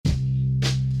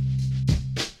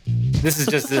This is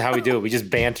just how we do it. We just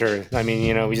banter. I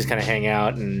mean, we just kind of hang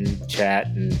out and chat,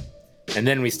 and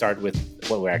then we start with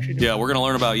what we're actually doing. Yeah, we're going to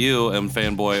learn about you and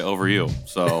fanboy over you.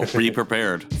 So be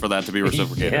prepared for that to be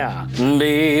reciprocated. Yeah.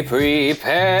 Be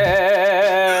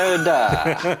prepared.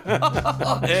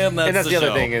 And that's the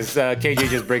other thing is KJ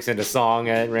just breaks into song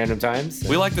at random times.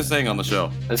 We like to sing on the show.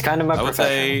 It's kind of my profession.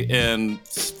 I would say in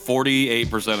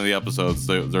 48% of the episodes,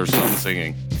 there's some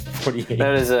singing. 48.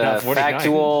 That is a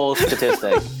factual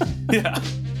statistic. Yeah.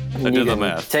 I did the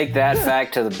math. Take that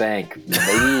fact to the bank,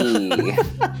 baby.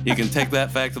 You can take that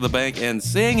fact to the bank and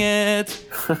sing it.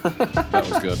 That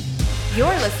was good. You're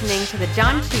listening to The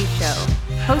John Chi Show,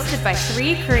 hosted by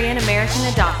 3 Korean American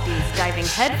adoptees diving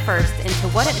headfirst into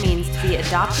what it means to be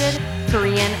adopted,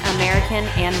 Korean, American,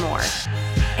 and more.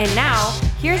 And now,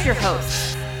 here's your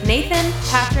hosts, Nathan,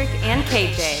 Patrick, and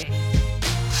KJ.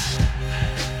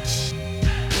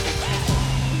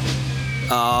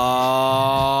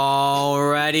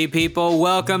 Alrighty, people,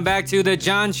 welcome back to the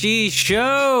John Chi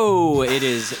Show. It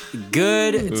is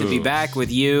good to be back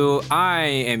with you. I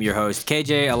am your host,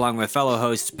 KJ, along with fellow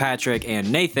hosts Patrick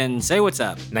and Nathan. Say what's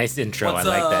up. Nice intro. I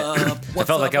like that. I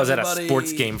felt like I was at a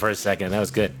sports game for a second. That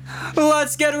was good.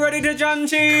 Let's get ready to John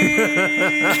Chi.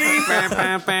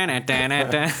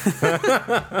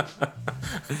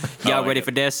 Y'all ready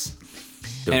for this?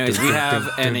 Anyways, we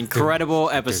have an incredible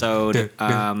episode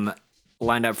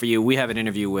lined up for you. We have an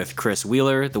interview with Chris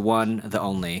Wheeler, the one, the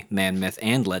only, man, myth,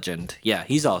 and legend. Yeah,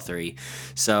 he's all 3.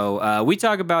 So we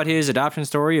talk about his adoption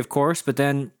story, of course, but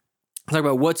then talk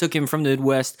about what took him from the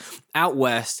Midwest out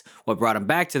west, what brought him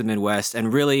back to the Midwest,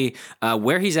 and really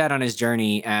where he's at on his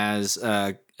journey as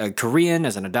a Korean,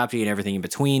 as an adoptee, and everything in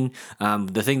between.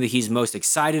 The thing that he's most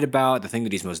excited about, the thing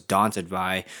that he's most daunted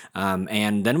by.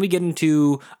 And then we get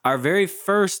into our very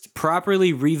first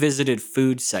properly revisited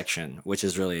food section, which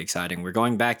is really exciting. We're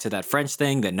going back to that French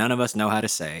thing that none of us know how to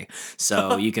say.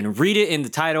 So you can read it in the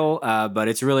title, but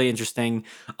it's really interesting.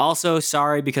 Also,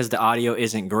 sorry because the audio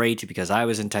isn't great because I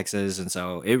was in Texas, and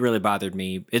so it really bothered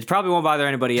me. It probably won't bother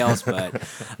anybody else, but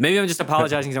maybe I'm just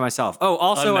apologizing to myself. Oh,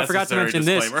 also, I forgot to mention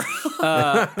disclaimer.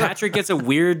 This. Patrick gets a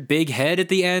weird big head at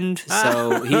the end,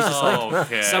 so he's just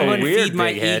like, someone feed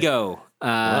my ego.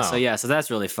 Wow. So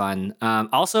that's really fun.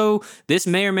 Also, this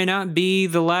may or may not be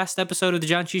the last episode of the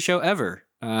John Chi Show ever.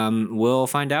 We'll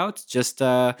find out. Just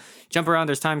jump around.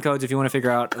 There's time codes if you want to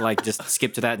figure out, just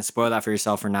skip to that and spoil that for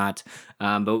yourself or not.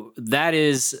 But that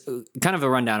is kind of a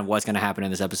rundown of what's going to happen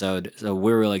in this episode. So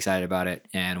we're really excited about it,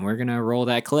 and we're going to roll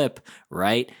that clip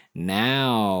right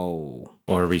now.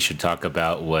 Or we should talk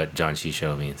about what John Chi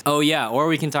Show means. Oh, yeah. Or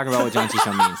we can talk about what John Chi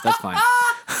Show means. That's fine.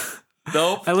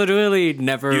 Nope. I literally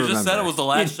never You just said it was the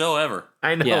last show ever.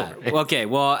 I know. Yeah. Okay.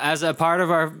 Well, as a part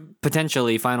of our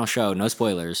potentially final show, no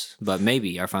spoilers, but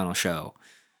maybe our final show,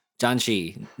 John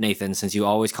Chi, Nathan, since you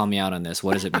always call me out on this,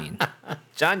 what does it mean?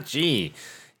 John Chi.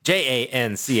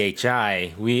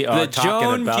 Janchi. We are the talking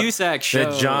Joan about Cusack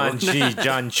show. The John Chi,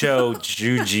 John Cho,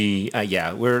 Juji.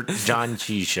 Yeah, we're John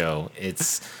Chi Show.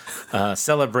 It's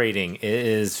celebrating. It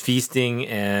is feasting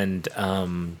and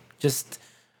just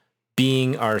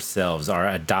being ourselves, our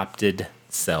adopted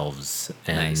selves,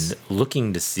 and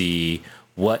looking to see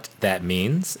what that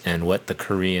means and what the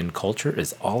Korean culture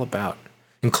is all about,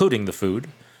 including the food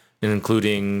and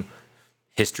including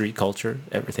history, culture,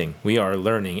 everything. We are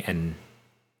learning and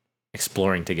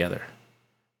exploring together.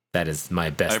 That is my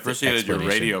best. I appreciated your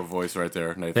radio voice right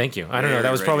there, Nathan. Thank you. I don't know.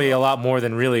 That was probably a lot more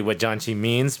than really what John Chi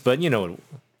means, but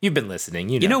you've been listening.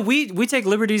 You know, we take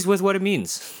liberties with what it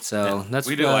means. So that's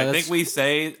we do. I think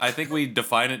we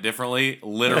define it differently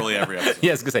literally every episode. Yeah,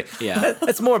 I was gonna say. Yeah,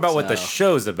 it's more about what the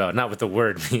show's about, not what the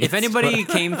word means. If anybody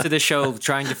came to the show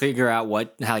trying to figure out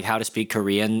how to speak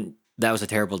Korean, that was a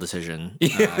terrible decision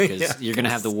because you're gonna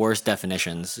have the worst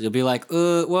definitions. You'll be like,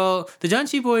 well, the John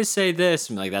Chi boys say this.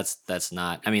 I'm like, that's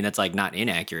not. I mean, that's not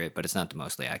inaccurate, but it's not the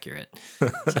mostly accurate.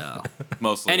 So,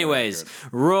 mostly. Anyways,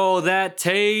 roll that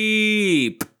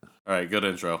tape. All right, good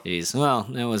intro. Jeez, well,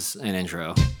 it was an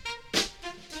intro.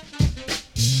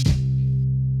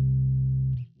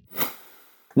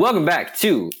 Welcome back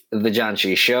to the John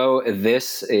Chi Show.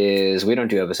 We don't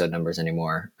do episode numbers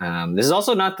anymore. This is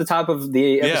also not the top of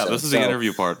the episode. Yeah, this is the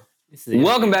interview part.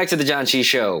 Welcome back to the John Chi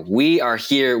Show. We are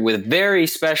here with very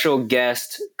special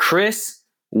guest, Chris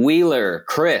Wheeler.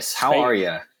 Chris, how are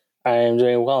you? I am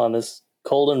doing well on this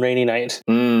cold and rainy night.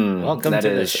 Welcome to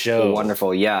the show.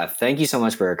 Wonderful. Yeah, thank you so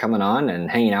much for coming on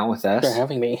and hanging out with us. Thanks for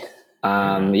having me.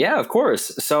 Yeah, of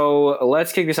course. So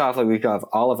let's kick this off like we kick off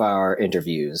all of our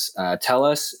interviews. Tell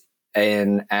us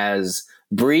in as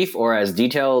brief or as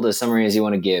detailed a summary as you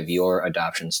want to give your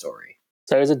adoption story.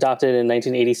 So I was adopted in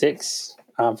 1986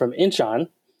 from Incheon.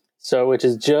 So, which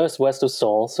is just west of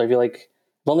Seoul. So I feel like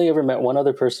I've only ever met one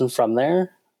other person from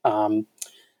there.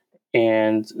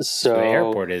 And so The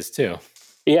airport is too.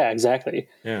 Yeah, exactly.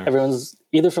 Yeah. Everyone's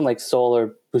either from like Seoul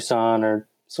or Busan or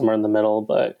somewhere in the middle,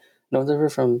 but no one's ever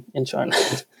from Incheon.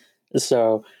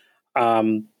 So,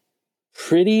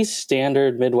 pretty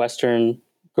standard Midwestern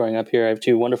growing up here. I have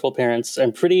two wonderful parents.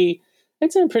 I'd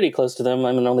say I'm pretty close to them.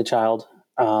 I'm an only child,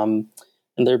 and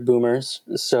they're boomers.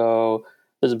 So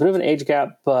there's a bit of an age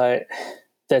gap, but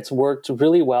that's worked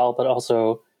really well, but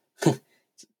also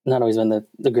not always been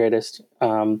the greatest.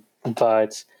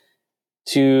 But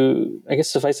I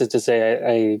guess suffice it to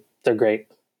say, they're great.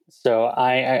 So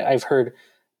I've heard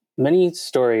many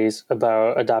stories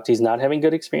about adoptees not having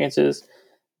good experiences,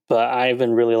 but I've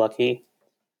been really lucky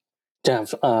to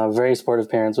have very supportive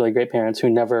parents, really great parents who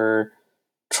never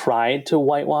tried to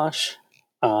whitewash.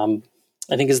 I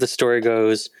think as the story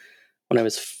goes, when I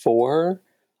was 4,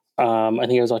 I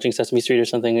think I was watching Sesame Street or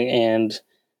something, and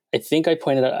I think I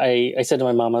pointed out, I said to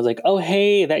my mom, I was like, "Oh,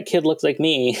 hey, that kid looks like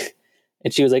me."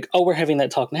 And she was like, "Oh, we're having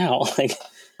that talk now." Like,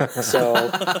 so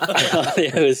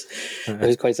it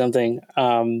was quite something.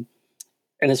 And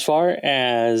as far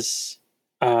as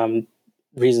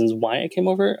reasons why I came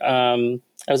over, I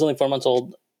was only 4 months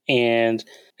old, and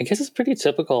I guess it's pretty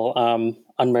typical.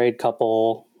 Unmarried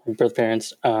couple, birth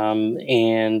parents,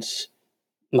 and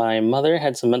my mother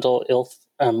had some mental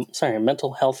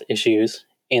health issues,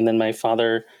 and then my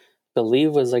father, I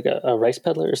believe, was like a rice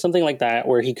peddler or something like that,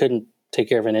 where he couldn't take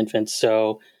care of an infant.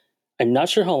 So I'm not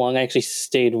sure how long I actually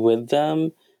stayed with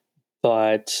them,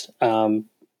 but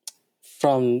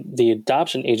from the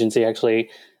adoption agency, actually,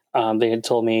 they had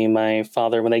told me my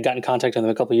father, when they got in contact with him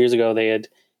a couple years ago,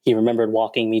 he remembered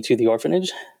walking me to the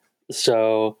orphanage.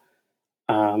 So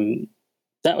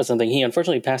that was something. He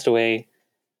unfortunately passed away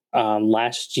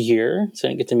last year, so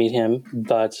I didn't get to meet him.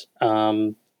 But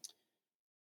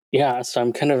yeah,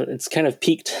 so it's kind of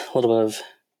piqued a little bit of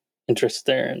interest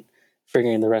there and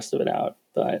figuring the rest of it out.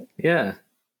 But Yeah.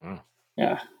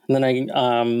 yeah, and then I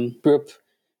grew up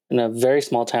in a very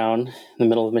small town in the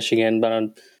middle of Michigan,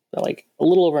 but like a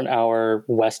little over an hour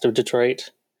west of Detroit,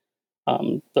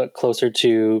 but closer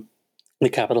to the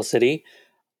capital city.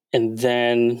 And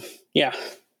then, yeah,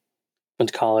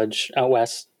 went to college out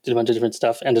west, did a bunch of different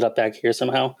stuff, ended up back here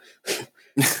somehow.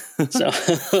 So,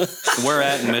 Where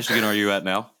at in Michigan are you at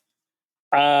now?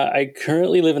 I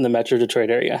currently live in the Metro Detroit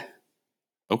area.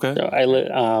 Okay.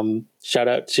 So shout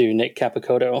out to Nick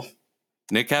Capicoto.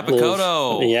 Nick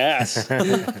Capicoto. Yes.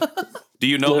 Do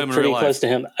you know him in pretty real life? close to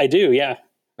him. I do, yeah.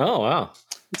 Oh, wow.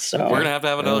 So We're going to have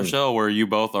another show where you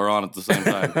both are on at the same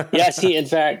time. yes, in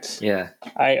fact, Yeah.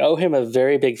 I owe him a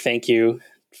very big thank you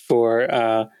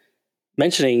for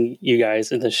mentioning you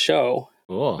guys in the show.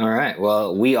 Cool. All right.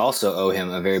 Well, we also owe him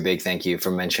a very big thank you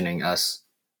for mentioning us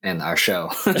and our show.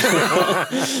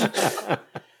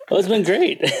 Well, it's been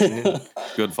great.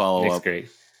 Good follow That's up. great.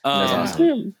 That's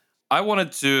awesome. I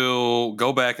wanted to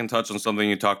go back and touch on something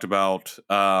you talked about.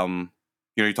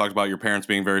 You talked about your parents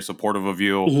being very supportive of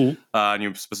you, Mhm. and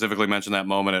you specifically mentioned that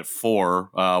moment at 4,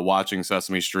 watching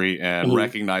Sesame Street and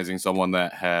recognizing someone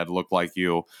that had looked like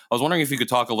you. I was wondering if you could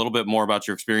talk a little bit more about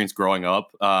your experience growing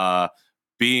up,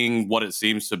 being what it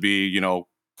seems to be,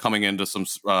 coming into some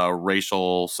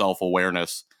racial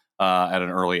self-awareness at an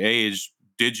early age.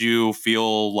 Did you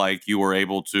feel like you were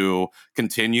able to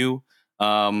continue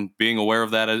being aware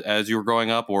of that as you were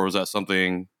growing up, or was that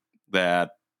something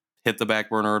that hit the back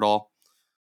burner at all?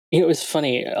 It was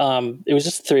funny. It was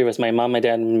just the 3 of us, my mom, my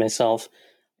dad, and myself.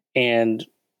 And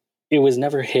it was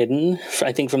never hidden.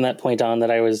 I think from that point on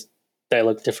that I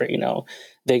looked different,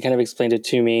 They kind of explained it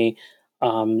to me.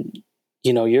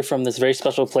 You're from this very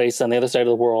special place on the other side of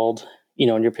the world,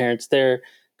 and your parents there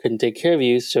couldn't take care of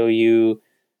you. So you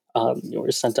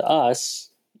were sent to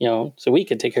us, so we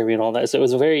could take care of you and all that. So it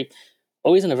was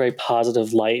always in a very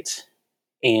positive light.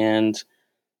 And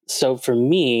so for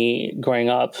me growing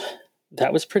up,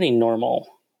 that was pretty normal.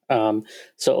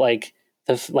 So like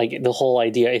the whole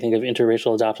idea, I think, of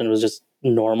interracial adoption was just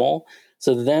normal.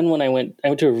 So then when I went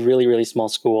to a really, really small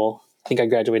school. I think I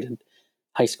graduated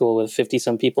high school with 50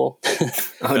 some people.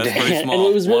 That's pretty small. And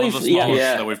it was really, one of the smallest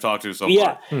that we've talked to so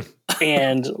far.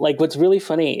 And like, what's really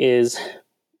funny is,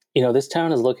 this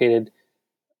town is located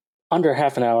under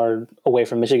half an hour away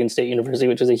from Michigan State University,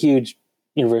 which is a huge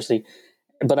university.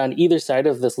 But on either side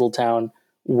of this little town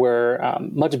were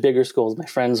much bigger schools. My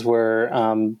friends were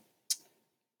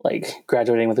like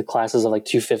graduating with the classes of like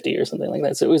 250 or something like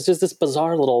that. So it was just this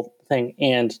bizarre little thing.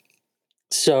 And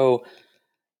so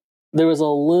there was a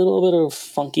little bit of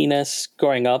funkiness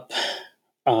growing up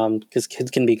because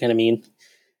kids can be kind of mean.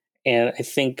 And I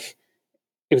think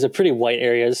it was a pretty white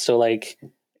area. So like,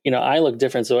 I look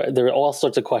different. So there were all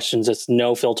sorts of questions, just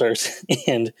no filters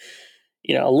and,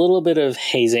 a little bit of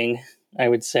hazing, I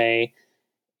would say.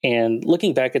 And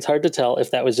looking back, it's hard to tell if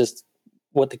that was just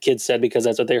what the kids said because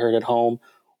that's what they heard at home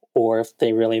or if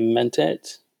they really meant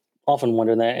it. Often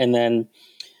wonder that. And then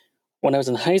when I was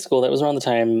in high school, that was around the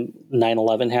time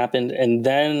 9/11 happened. And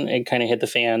then it kind of hit the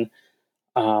fan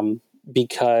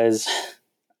because,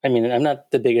 I'm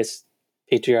not the biggest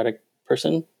patriotic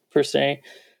person per se.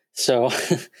 So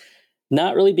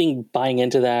not really buying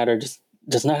into that or just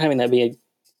not having that be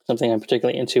something I'm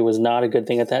particularly into was not a good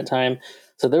thing at that time.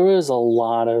 So there was a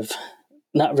lot of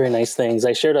not very nice things.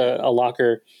 I shared a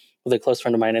locker with a close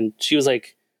friend of mine, and she was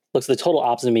like, looks the total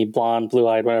opposite of me, blonde,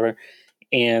 blue-eyed, whatever.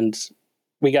 And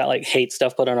we got like hate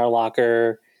stuff put on our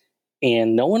locker,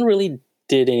 and no one really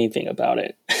did anything about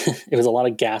it. It was a lot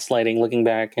of gaslighting looking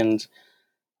back, and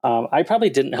I probably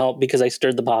didn't help because I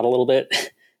stirred the pot a little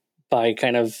bit by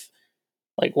kind of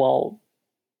like, well,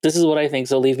 this is what I think,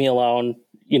 so leave me alone,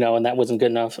 and that wasn't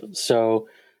good enough. So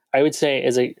I would say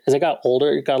as I got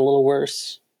older, it got a little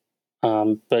worse.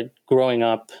 But growing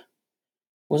up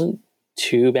wasn't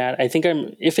too bad.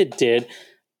 If it did,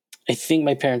 I think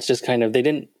my parents just they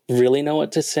didn't really know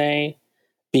what to say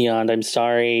beyond, I'm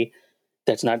sorry,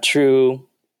 that's not true.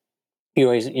 You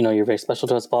always, you're very special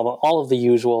to us, blah, blah, all of the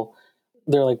usual.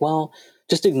 They're like, well,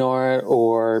 just ignore it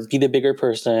or be the bigger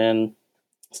person,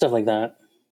 stuff like that.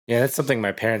 Yeah, that's something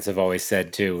my parents have always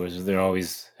said too. Is they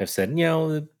always have said,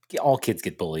 all kids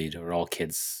get bullied or all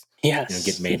kids, Yes,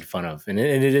 get made fun of, and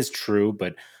it is true.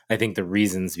 But I think the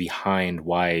reasons behind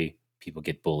why people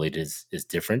get bullied is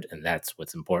different, and that's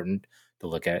what's important to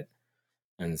look at.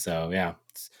 And so, yeah,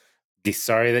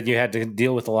 sorry that you had to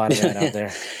deal with a lot of that out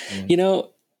there.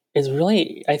 It's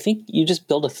really, I think you just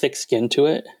build a thick skin to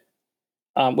it,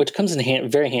 which comes in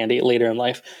very handy later in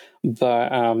life.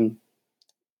 But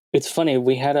it's funny.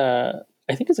 We had I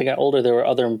think as I got older, there were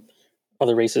other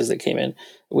races that came in.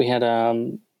 We had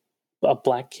a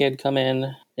black kid come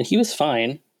in, and he was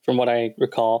fine from what I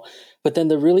recall. But then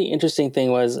the really interesting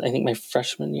thing was, I think my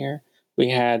freshman year, we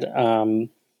had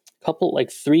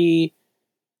three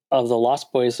of the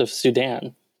Lost Boys of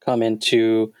Sudan come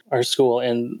into our school,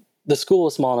 and the school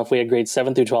was small enough. We had grades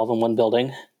 7 through 12 in one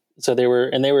building, so they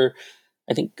were,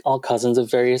 I think, all cousins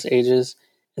of various ages.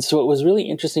 And so what was really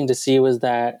interesting to see was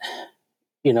that,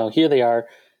 here they are,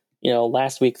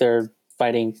 last week they're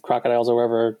fighting crocodiles or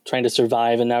whatever, trying to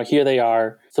survive. And now here they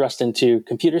are thrust into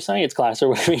computer science class or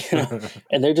whatever,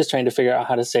 and they're just trying to figure out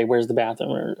how to say, where's the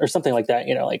bathroom or something like that,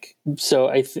 so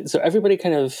so everybody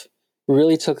kind of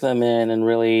really took them in and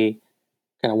really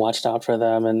kind of watched out for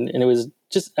them. And it was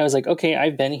just, I was like, okay,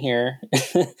 I've been here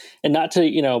and not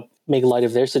to, make light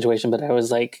of their situation, but I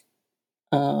was like,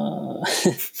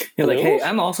 you're like, hey,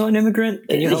 I'm also an immigrant.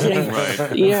 Can you help me?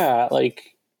 Right. Yeah, like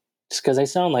just because I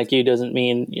sound like you doesn't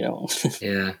mean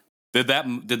Yeah. Did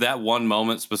that one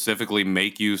moment specifically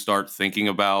make you start thinking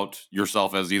about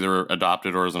yourself as either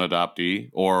adopted or as an adoptee,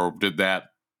 or did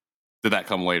that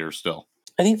come later still?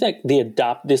 I think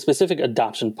that the specific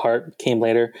adoption part came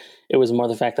later. It was more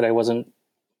the fact that I wasn't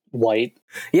white.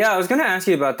 Yeah, I was going to ask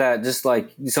you about that. Just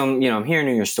like I'm hearing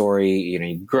in your story,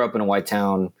 you grew up in a white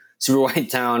town, super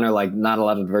white town, or like not a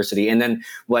lot of diversity. And then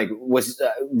like what's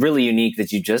really unique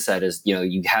that you just said is,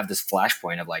 you have this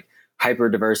flashpoint of like hyper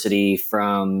diversity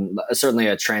from certainly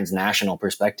a transnational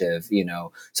perspective,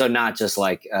 so not just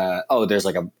like, there's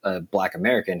like a black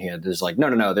American here. There's like,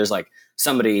 no. There's like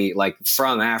somebody like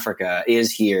from Africa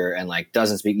is here and like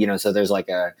doesn't speak, so there's like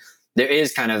there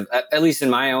is kind of, at least in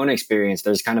my own experience,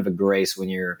 there's kind of a grace when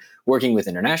you're working with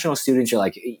international students. You're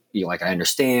like, I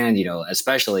understand,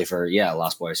 especially for,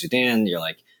 Lost Boy of Sudan. You're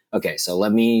like, okay, so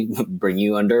let me bring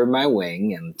you under my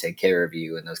wing and take care of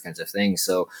you and those kinds of things.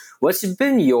 So what's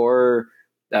been your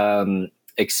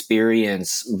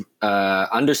experience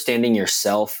understanding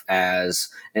yourself as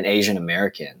an Asian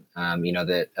American?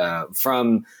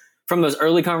 From those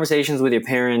early conversations with your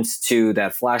parents to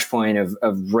that flashpoint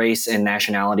of race and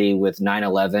nationality with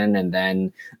 9/11, and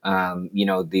then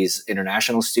these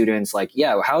international students, like,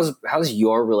 how's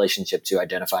your relationship to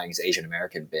identifying as Asian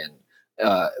American been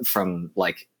from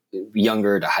like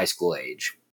younger to high school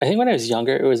age? I think when I was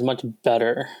younger, it was much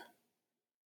better.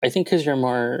 I think because you're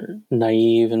more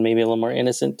naive and maybe a little more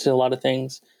innocent to a lot of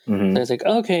things. Mm-hmm. So I was like,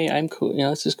 okay, I'm cool.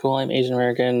 This is cool. I'm Asian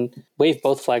American. Wave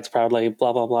both flags proudly,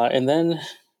 blah, blah, blah. And then,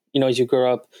 as you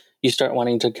grow up, you start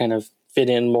wanting to kind of fit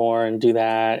in more and do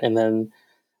that. And then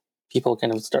people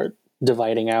kind of start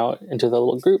dividing out into the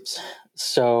little groups.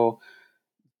 So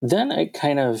then I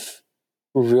kind of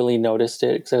really noticed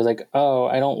it because I was like, oh,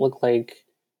 I don't look like,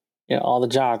 all the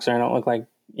jocks, or I don't look like,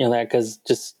 that because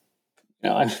just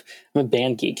I'm a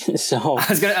band geek. So I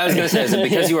was gonna say, is it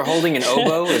because you were holding an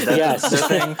oboe? Is that Yes. the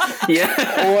thing?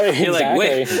 Yeah. Or You're like,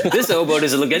 wait, exactly. this oboe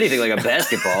doesn't look anything like a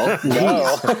basketball.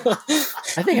 No.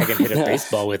 I think I can hit a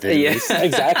baseball with it. At Yeah. least.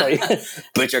 Exactly.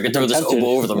 Bet you I can throw this Tempted.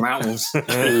 oboe over the mountains.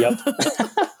 Yep.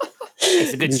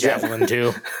 It's a good javelin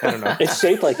too. I don't know. It's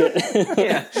shaped like it.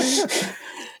 Yeah.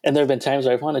 And there have been times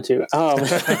where I've wanted to.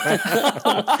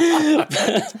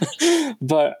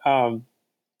 But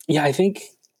yeah, I think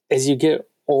as you get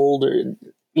older,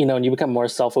 and you become more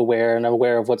self-aware and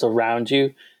aware of what's around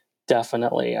you,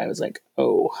 definitely I was like,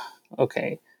 oh,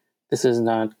 okay, this is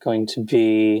not going to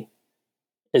be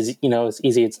as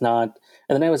easy. It's not.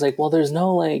 And then I was like, well, there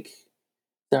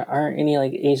aren't any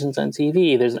like Asians on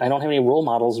TV. I don't have any role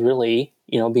models really,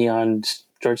 beyond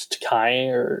George Takei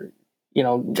or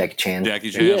Jackie Chan. Yeah.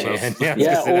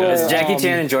 Yeah. Or, It's Jackie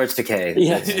Chan and George Takei.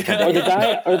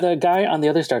 Yeah. Or the guy on the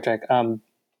other Star Trek,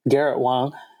 Garrett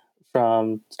Wang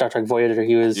from Star Trek Voyager.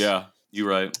 He was you're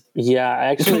right. Yeah,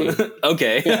 actually.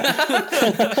 Okay.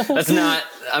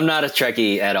 I'm not a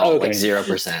Trekkie at all, Okay. like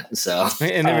 0%. So,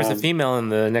 And there was a female in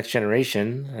the Next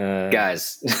Generation.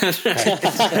 guys.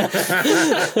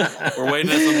 We're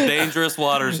wading in some dangerous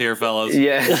waters here, fellas.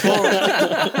 Yeah.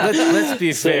 Let's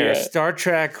be fair. yeah. Star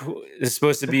Trek is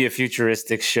supposed to be a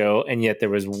futuristic show, and yet there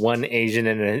was one Asian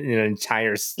in an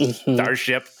entire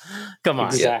starship. Come on.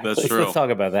 Exactly. That's true. Let's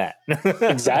talk about that.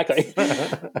 Exactly.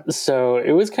 So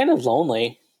it was kind of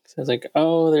lonely. So I was like,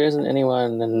 oh, there isn't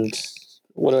anyone, and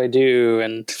what do I do?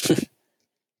 And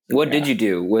What did you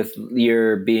do with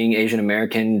your being Asian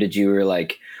American?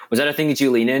 Was that a thing that you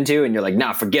lean into and you're like,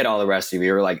 nah, forget all the rest of you?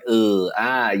 You were like,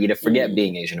 you forget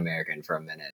being Asian American for a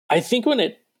minute. I think when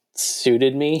it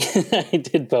suited me, I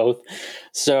did both.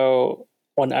 So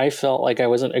when I felt like I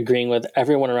wasn't agreeing with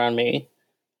everyone around me,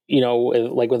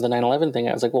 with the 9/11 thing,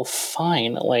 I was like, well,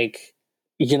 fine. Like,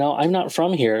 I'm not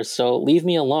from here, so leave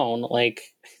me alone.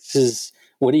 Like,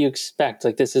 what do you expect?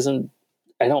 Like, this isn't,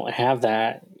 I don't have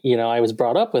that. I was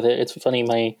brought up with it. It's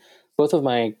funny. Both of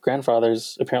my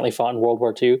grandfathers apparently fought in World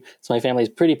War II. So my family's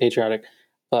pretty patriotic,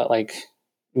 but like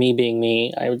me being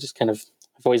me, I've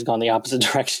always gone the opposite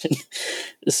direction.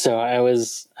 So I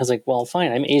was like, well,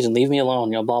 fine, I'm Asian, leave me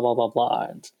alone, blah, blah, blah, blah.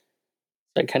 And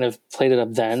I kind of played it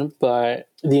up then, but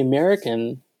the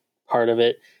American part of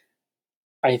it,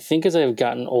 I think as I've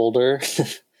gotten older,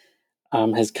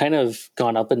 has kind of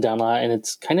gone up and down a lot. And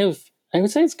I would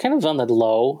say it's kind of on the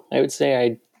low. I would say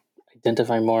I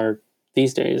identify more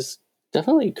these days,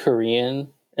 definitely Korean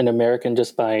and American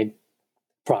just by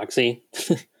proxy.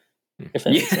 If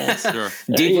that makes sense. Sure.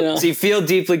 So you feel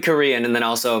deeply Korean and then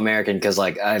also American because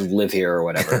like I live here or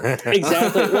whatever.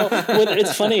 Exactly. Well,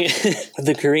 it's funny,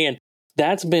 the Korean,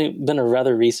 that's been a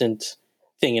rather recent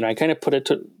thing. I kind of put it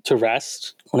to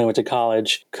rest when I went to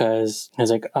college because I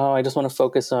was like, oh, I just want to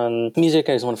focus on music.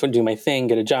 I just want to do my thing,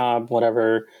 get a job,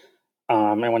 whatever.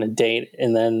 I want to date,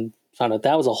 and then found out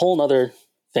that was a whole nother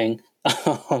thing.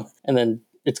 And then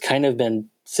it's kind of been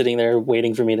sitting there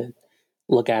waiting for me to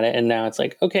look at it. And now it's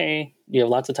like, okay, you have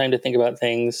lots of time to think about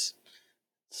things.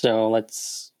 So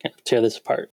let's kind of tear this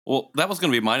apart. Well, that was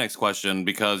going to be my next question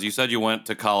because you said you went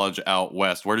to college out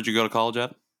west. Where did you go to college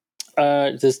at?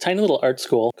 This tiny little art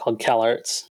school called Cal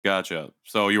Arts. Gotcha.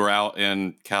 So you were out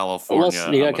in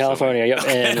California. California. Yep.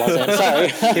 And Los Angeles.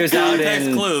 Sorry. He was out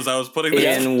Text clues. I was putting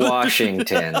in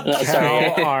Washington. Sorry.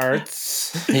 Cal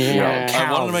Arts. Yeah.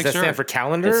 I wanted to make Does that sure. stand for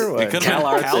calendar? It could Cal have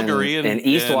Arts been Calgary in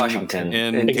East Washington.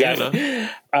 in Canada. Exactly.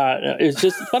 It's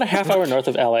just about a half hour north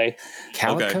of LA.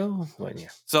 Calico? Well, yeah.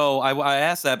 So I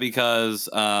asked that because,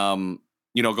 going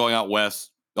out west,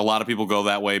 a lot of people go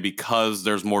that way because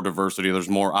there's more diversity. There's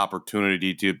more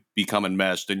opportunity to become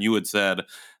enmeshed. And you had said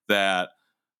that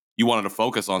you wanted to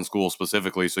focus on school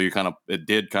specifically. So it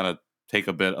did kind of take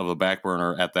a bit of a back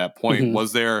burner at that point. Mm-hmm.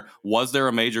 Was there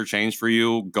a major change for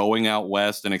you going out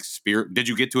west and did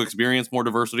you get to experience more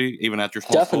diversity even at your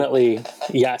small Definitely, school?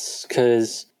 Yes.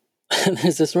 Because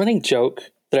there's this running joke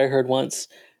that I heard once,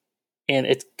 and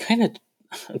it's kind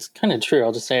of true.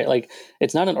 I'll just say it. Like,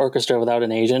 it's not an orchestra without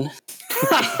an Asian.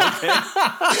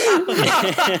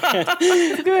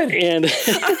 Good. And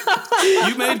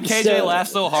you made KJ laugh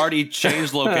so hard he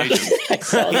changed location. I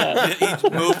saw that. He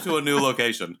moved to a new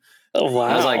location. Oh, wow.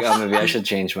 I was like, oh, maybe I should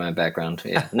change my background.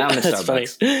 Yeah, now I'm at That's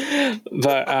Starbucks. Funny.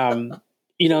 But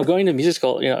going to music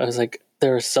school, I was like,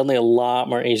 there were suddenly a lot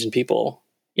more Asian people,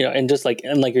 and like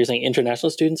you're saying, international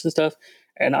students and stuff.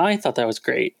 And I thought that was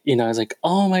great. I was like,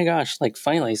 oh my gosh, like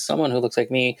finally someone who looks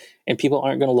like me, and people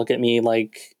aren't going to look at me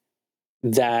like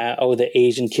that. Oh, the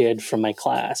Asian kid from my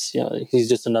class, he's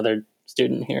just another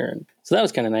student here. And so that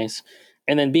was kind of nice.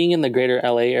 And then being in the greater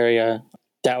LA area,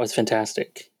 that was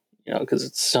fantastic, because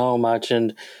it's so much.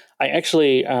 And I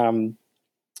actually, I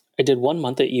did 1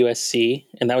 month at USC,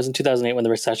 and that was in 2008 when the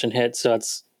recession hit. So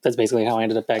that's basically how I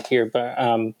ended up back here. But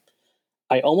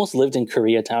I almost lived in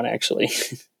Koreatown, actually.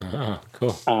 Oh,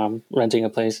 cool. Renting a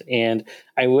place. And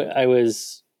I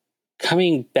was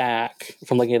coming back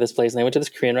from looking at this place, and I went to this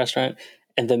Korean restaurant,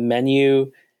 and the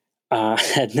menu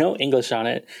had no English on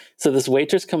it. So this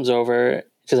waitress comes over.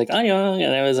 She's like, "Annyeong,"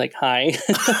 and I was like, "Hi."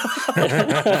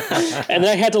 And then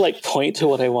I had to like point to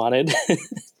what I wanted.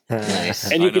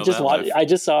 Nice. And you could just watch. I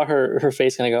just saw her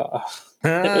face kind of go. Oh.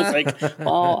 It was like,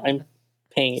 "Well, I'm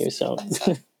paying you, so."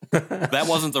 That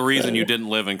wasn't the reason you didn't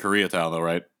live in Koreatown, though,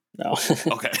 right? No.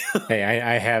 Okay. Hey,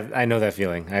 I know that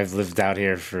feeling. I've lived out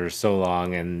here for so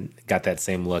long and got that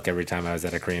same look every time I was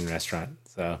at a Korean restaurant.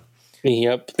 So.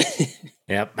 Yep.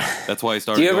 Yep. That's why I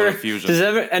started going to Fusion. Does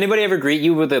anybody ever greet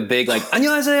you with a big like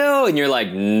 "안녕하세요" and you're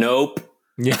like, "Nope."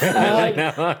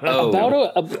 Yeah.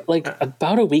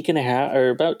 About a week and a half, or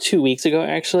about 2 weeks ago,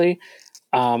 actually,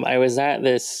 I was at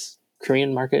this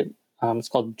Korean market. It's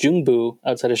called Jungbu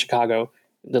outside of Chicago.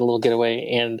 Did a little getaway,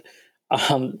 and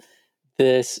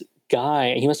this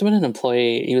guy, he must have been an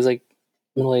employee. He was like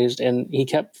middle-aged, and he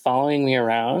kept following me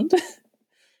around,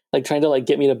 like trying to like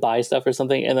get me to buy stuff or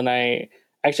something. And then I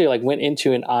actually like went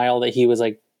into an aisle that he was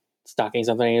like stocking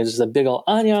something. It was just a big old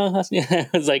 "Annyeong." I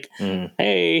was like,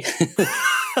 "Hey."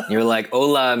 You're like,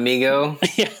 "Hola, amigo."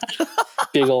 Yeah.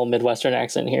 Big old Midwestern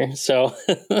accent here. So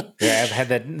yeah, I've had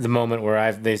the moment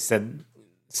where they said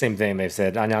same thing. They've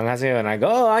said "안녕하세요," and I go,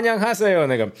 "Oh, 안녕하세요,"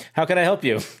 and they go, "How can I help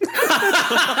you?"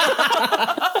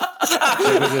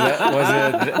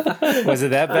 Was it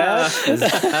that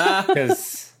bad?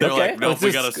 Because they're like, "Nope,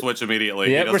 we got to switch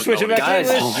immediately." Yeah, we're switching back. Guys,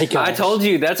 I told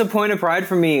you that's a point of pride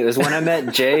for me. Is when I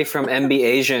met Jay from MB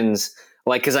Asians,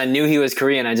 like because I knew he was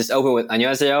Korean. I just opened with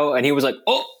 "안녕하세요," and he was like,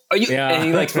 "Oh, are you?" Yeah. And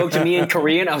he like spoke to me in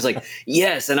Korean. I was like,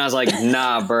 "Yes," and I was like,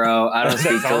 "Nah, bro, I don't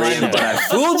speak Korean, but I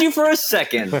fooled you for a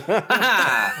second."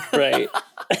 Right.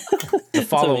 The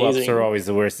follow-ups are always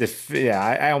the worst.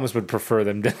 I almost would prefer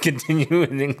them to continue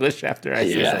in English after I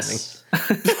say something.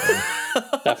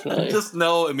 Definitely. Just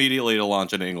know immediately to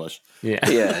launch in English.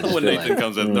 Yeah. When Nathan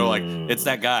comes in, they're like, "It's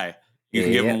that guy." You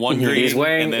can give him one greeting. He's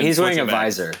wearing a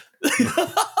visor.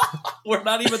 We're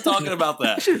not even talking about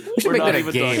that. We should make that a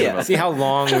game. See how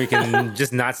long we can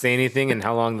just not say anything, and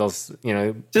how long they'll,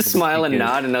 just smile and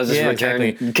nod, and they'll just return,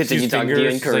 exactly. continue talking to you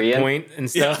in Korean, like point and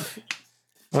stuff. Yeah.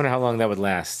 I wonder how long that would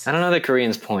last. I don't know that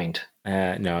Koreans point.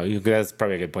 No, that's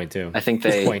probably a good point too. I think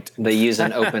they use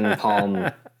an open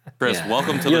palm. Chris,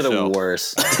 welcome to the show. You're the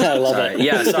worst. I love it.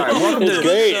 Yeah, sorry. Welcome to the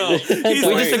show.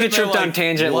 We just took a trip down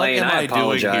tangent lane. I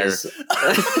apologize.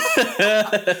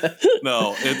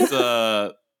 No, it's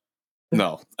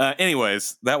no.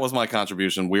 Anyways, that was my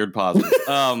contribution. Weird pauses.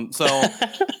 So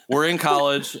we're in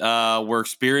college. We're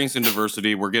experiencing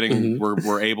diversity. We're getting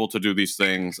we're able to do these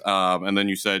things. And then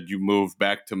you said you moved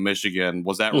back to Michigan.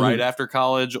 Was that right after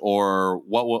college, or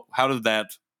what? How did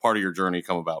that part of your journey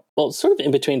come about? Well, sort of in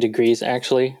between degrees,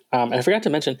 actually. And I forgot to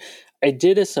mention, I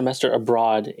did a semester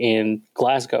abroad in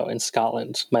Glasgow, in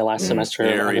Scotland, my last semester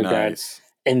of undergrad. Nice.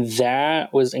 And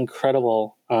that was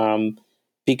incredible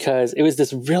because it was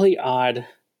this really odd,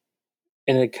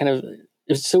 and it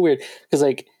was so weird because,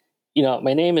 like,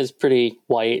 my name is pretty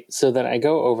white. So then I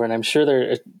go over, and I'm sure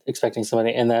they're expecting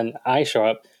somebody, and then I show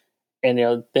up, and they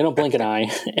don't blink an eye.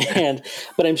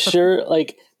 But I'm sure,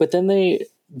 but then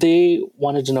they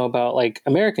wanted to know about like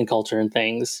American culture and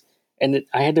things. And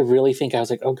I had to really think. I was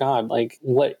like, oh God, like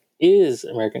what is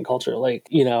American culture?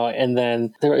 And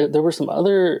then there were some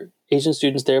other Asian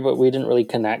students there, but we didn't really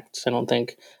connect.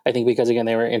 I think because again,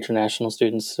 they were international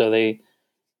students. So they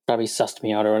probably sussed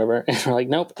me out or whatever. And we're like,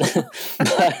 nope.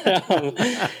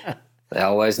 They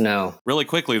always know. Really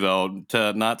quickly though,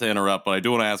 not to interrupt, but I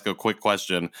do want to ask a quick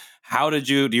question. Do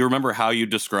you remember how you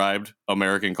described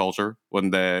American culture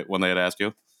when they had asked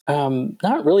you?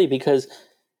 Not really, because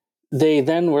they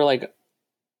then were like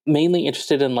mainly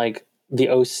interested in like the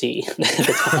OC.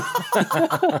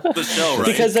 The show, right?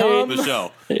 Because the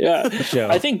show. Yeah. The show.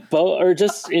 I think both, or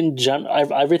just in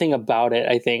general, everything about it,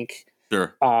 I think.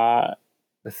 Sure.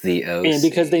 With the OC. And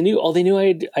because they knew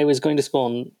I was going to school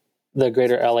in the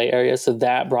greater LA area, so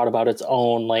that brought about its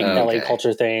own like LA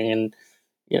culture thing, and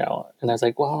and I was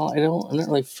like, well, I'm not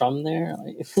really from there.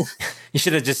 You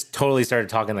should have just totally started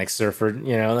talking like surfer,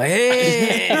 like,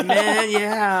 hey, man,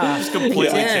 yeah. Just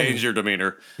completely change your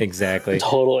demeanor. Exactly.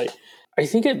 Totally. I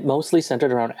think it mostly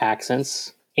centered around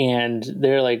accents, and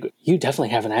they're like, you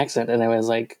definitely have an accent. And I was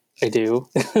like, I do.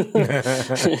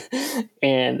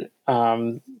 And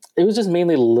it was just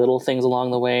mainly little things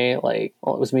along the way. Like,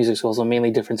 well, it was music school, so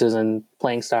mainly differences in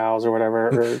playing styles or whatever.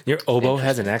 Or Your oboe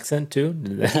has an accent too?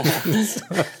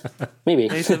 maybe.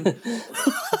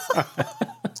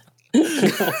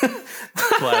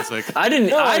 Classic. I didn't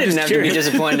have to be curious.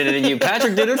 disappointed in you.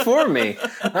 Patrick did it for me.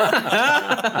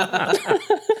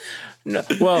 No,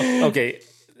 well, okay.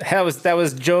 That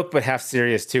was joke, but half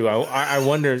serious too. I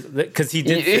wonder, because he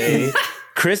did say,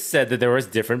 Chris said that there was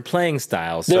different playing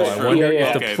styles. So I wonder if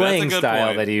Okay, the that's a playing good style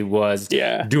point. that he was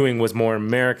doing was more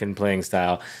American playing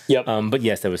style. Yep. But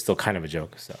yes, that was still kind of a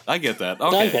joke. So I get that. I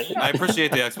Okay. get it. I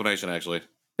appreciate the explanation, actually.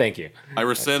 thank you. I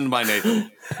rescind my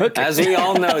Nathan. As we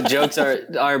all know, jokes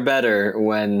are better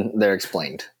when they're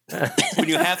explained. When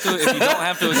you have to, if you don't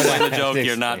have to explain the joke,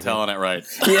 you're not telling it right.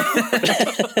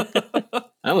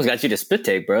 I almost got you to spit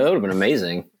take, bro. That would have been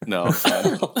amazing. No.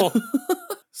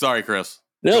 Sorry, Chris.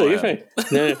 No, Go you're ahead. fine.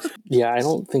 No. Yeah, I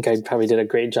don't think I probably did a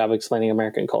great job explaining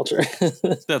American culture.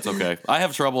 That's okay. I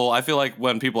have trouble. I feel like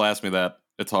when people ask me that,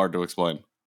 it's hard to explain.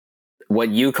 What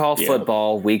you call Yeah.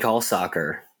 football, we call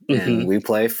soccer. Mhm. And we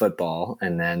play football.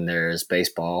 And then there's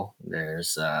baseball.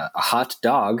 There's a hot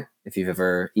dog, if you've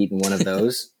ever eaten one of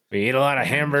those. We eat a lot of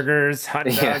hamburgers,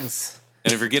 hot Yeah. dogs.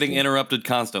 And if you're getting interrupted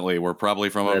constantly, we're probably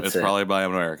That's it. probably by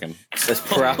an American. That's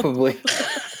probably...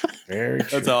 Very true.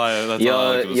 That's how I like to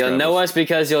You'll describe know it. us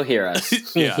because you'll hear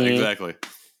us. Yeah, Mhm. exactly.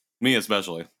 Me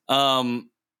especially.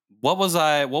 What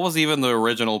was even the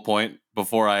original point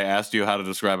before I asked you how to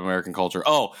describe American culture?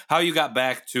 Oh, how you got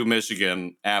back to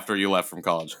Michigan after you left from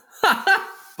college.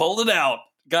 Pulled it out.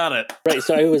 Got it. Right.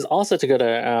 So I was all set to go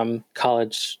to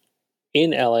college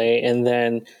in LA, and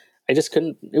then I just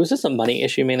couldn't. It was just a money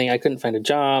issue mainly. I couldn't find a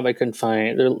job. I couldn't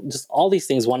find just all these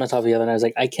things one on top of the other. And I was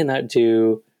like, I cannot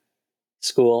do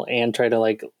school and try to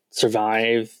like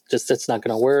survive. Just it's not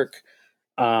going to work.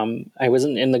 I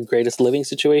wasn't in the greatest living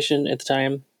situation at the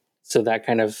time, so that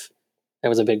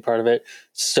was a big part of it.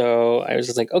 So I was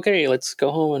just like, okay, let's go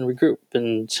home and regroup.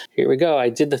 And here we go. I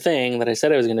did the thing that I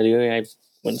said I was going to do. I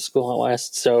went to school out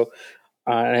west. So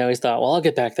and I always thought, well, I'll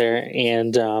get back there.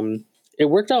 And it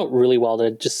worked out really well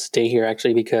to just stay here,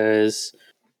 actually, because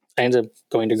I ended up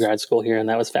going to grad school here, and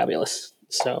that was fabulous.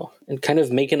 So, and kind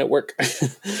of making it work.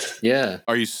 Yeah.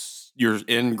 You're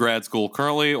in grad school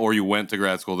currently, or you went to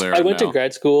grad school there? I went now? to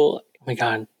grad school, oh my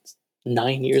God,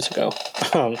 9 years ago.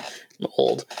 I'm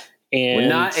old. And We're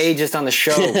not ageist on the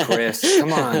show, Chris.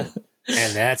 Come on.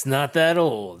 And that's not that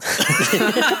old.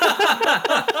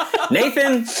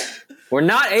 Nathan, we're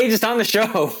not ageist on the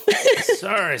show.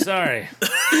 Sorry.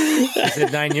 He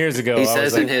said 9 years ago. He I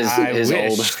says was in like, his I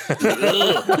old. wish.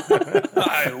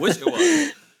 I wish it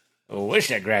was. I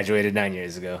wish I graduated 9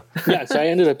 years ago. Yeah, so I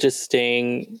ended up just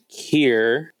staying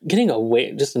here, getting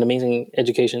just an amazing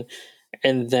education.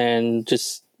 And then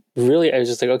just really, I was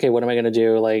just like, okay, what am I going to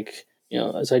do? Like,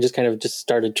 so I just kind of just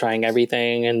started trying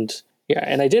everything. And yeah,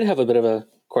 and I did have a bit of a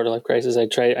quarter life crisis.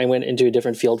 I went into a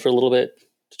different field for a little bit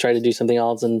to try to do something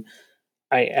else. And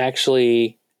I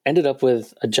actually ended up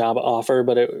with a job offer,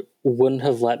 but it wouldn't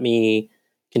have let me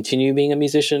continue being a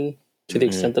musician to the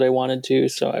extent that I wanted to.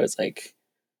 So I was like,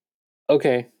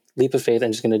 okay, leap of faith,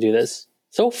 I'm just going to do this.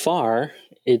 So far,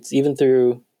 it's even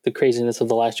through the craziness of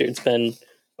the last year, it's been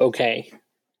okay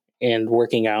and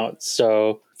working out.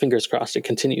 So fingers crossed it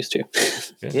continues to.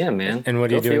 Yeah, man. And what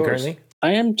are you Go for doing yours. currently?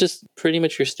 I am just pretty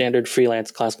much your standard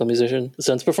freelance classical musician.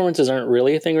 Since performances aren't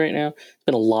really a thing right now, it's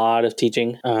been a lot of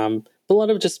teaching, but a lot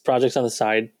of just projects on the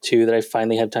side too that I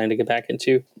finally have time to get back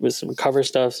into with some cover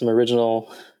stuff, some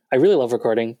original. I really love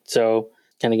recording, so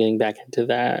kind of getting back into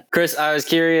that. Chris, I was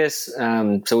curious.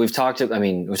 So we've talked about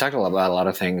a lot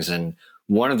of things. And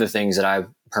one of the things that I've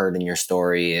heard in your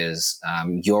story is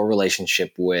your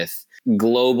relationship with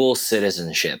global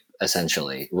citizenship,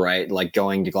 essentially, right? Like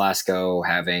going to Glasgow,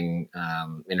 having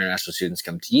international students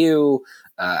come to you.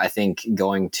 I think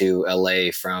going to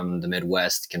LA from the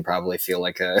Midwest can probably feel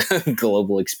like a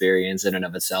global experience in and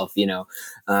of itself, we've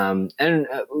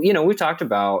talked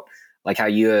about like how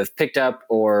you have picked up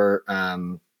or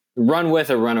run with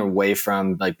or run away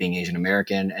from like being Asian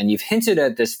American, and you've hinted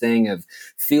at this thing of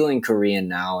feeling Korean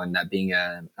now, and that being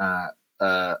an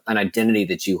identity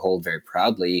that you hold very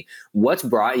proudly. What's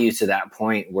brought you to that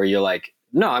point where you're like,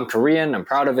 no, I'm Korean, I'm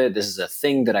proud of it. This is a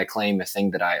thing that I claim, a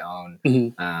thing that I own.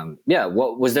 Mm-hmm.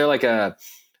 What was there like a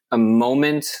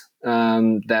moment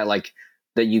that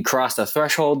you crossed a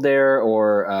threshold there,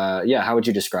 or how would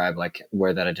you describe like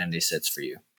where that identity sits for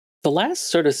you? The last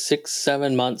sort of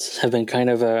 6-7 months have been kind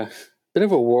of a bit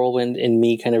of a whirlwind in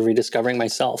me kind of rediscovering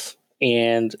myself.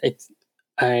 And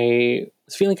I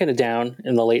was feeling kind of down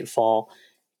in the late fall.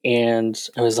 And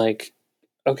I was like,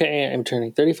 okay, I'm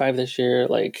turning 35 this year.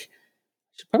 Like,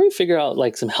 I should probably figure out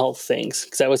like some health things,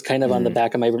 because that was kind of on the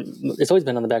back of it's always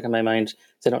been on the back of my mind.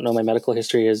 Because I don't know my medical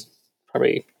history is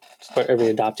probably just what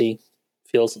every adoptee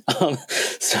feels.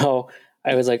 So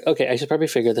I was like, okay, I should probably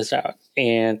figure this out.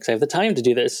 And because I have the time to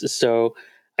do this. So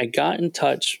I got in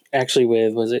touch actually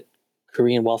with, was it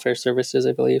Korean Welfare Services,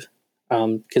 I believe?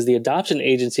 Because the adoption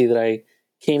agency that I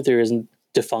came through is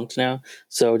defunct now.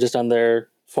 So just on their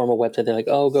formal website, they're like,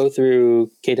 oh, go through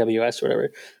KWS or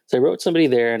whatever. So I wrote somebody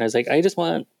there and I was like, I just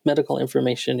want medical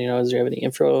information. You know, is there any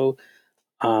info?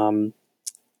 And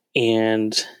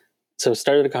so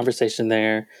started a conversation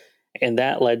there, and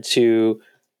that led to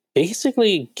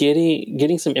basically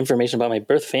getting some information about my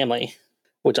birth family,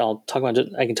 which I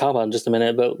can talk about in just a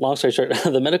minute. But long story short,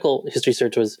 the medical history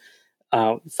search was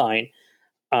fine.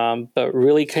 But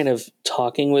really kind of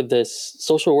talking with this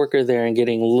social worker there and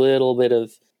getting a little bit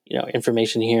of,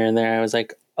 information here and there, I was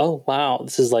like, oh, wow,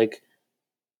 this is like,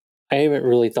 I haven't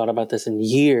really thought about this in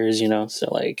years, so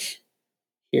like,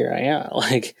 here I am,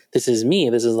 like, this is me.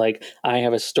 This is like, I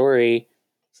have a story.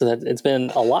 So that it's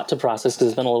been a lot to process, because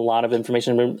there's been a lot of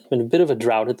information. Been a bit of a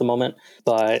drought at the moment,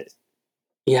 but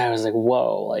yeah, I was like,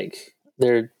 whoa, like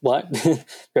there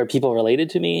are people related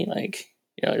to me. Like,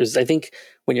 I think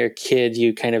when you're a kid,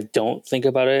 you kind of don't think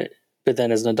about it, but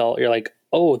then as an adult, you're like,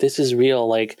 oh, this is real,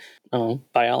 like,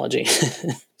 biology.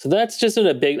 So that was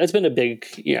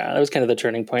kind of the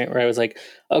turning point where I was like,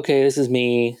 okay, this is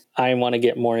me. I want to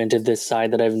get more into this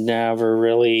side that I've never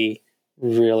really,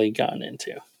 really gotten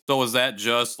into. So was that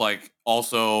just like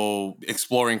also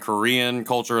exploring Korean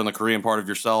culture and the Korean part of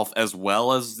yourself, as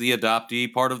well as the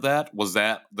adoptee part of that? Was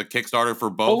that the Kickstarter for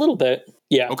both? A little bit,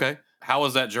 yeah. Okay. How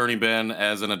has that journey been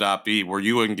as an adoptee? Were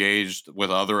you engaged with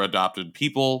other adopted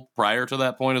people prior to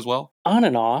that point as well? On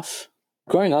and off.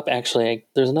 Growing up, actually,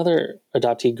 there's another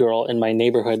adoptee girl in my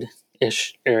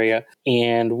neighborhood-ish area,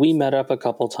 and we met up a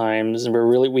couple times, and we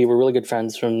were really good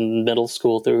friends from middle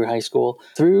school through high school.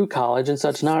 Through college and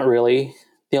such, not really.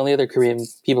 The only other Korean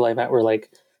people I met were like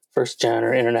first gen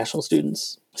or international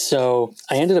students. So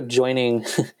I ended up joining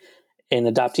an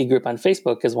adoptee group on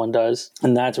Facebook, as one does.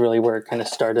 And that's really where it kind of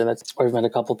started. That's where I've met a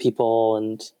couple people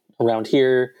and around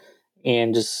here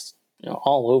and just,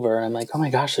 all over. And I'm like, oh my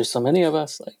gosh, there's so many of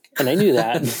us. Like, and I knew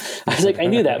that. I was like, I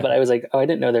knew that, but I was like, oh, I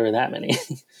didn't know there were that many.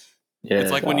 Yeah, it's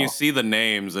like when you see the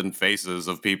names and faces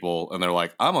of people and they're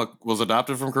like, was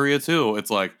adopted from Korea too.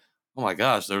 It's like, oh my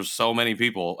gosh, there's so many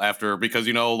people because,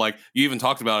 like you even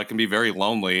talked about, it can be very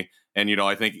lonely. And,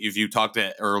 I think if you talk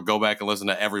to or go back and listen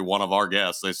to every one of our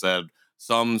guests, they said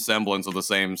some semblance of the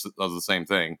same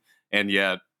thing. And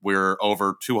yet we're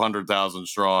over 200,000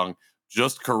 strong,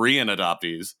 just Korean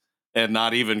adoptees, and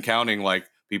not even counting like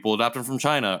people adopted from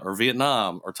China or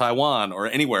Vietnam or Taiwan or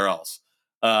anywhere else.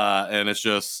 And it's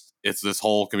this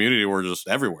whole community. We're just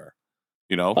everywhere,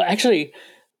 Well, actually,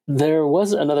 there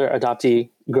was another adoptee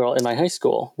girl in my high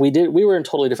school. We were in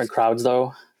totally different crowds,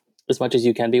 though, as much as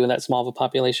you can be with that small of a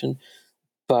population.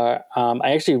 But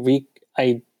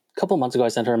a couple months ago, I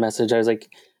sent her a message. I was like,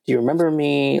 do you remember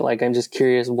me? Like, I'm just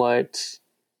curious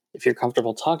if you're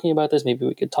comfortable talking about this, maybe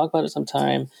we could talk about it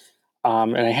sometime.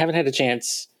 And I haven't had a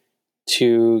chance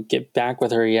to get back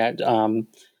with her yet.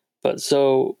 But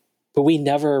we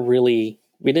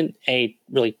didn't A,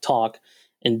 really talk,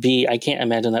 and B, I can't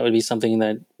imagine that would be something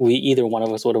that either one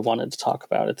of us would have wanted to talk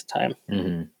about at the time.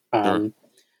 Mm-hmm. Sure.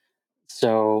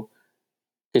 So,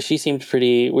 because she seemed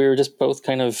we were just both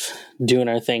kind of doing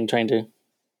our thing, trying to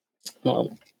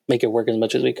make it work as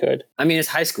much as we could. I mean, it's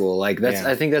high school. Like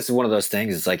I think that's one of those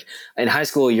things. It's like in high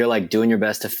school, you're like doing your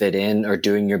best to fit in or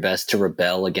doing your best to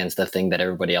rebel against the thing that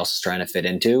everybody else is trying to fit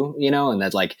into, and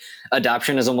that like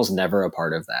adoption is almost never a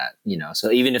part of that,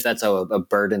 So even if that's a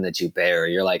burden that you bear,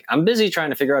 you're like, I'm busy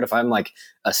trying to figure out if I'm like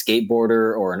a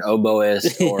skateboarder or an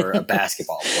oboist or a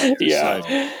basketball player. Yeah. So,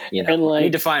 and like, I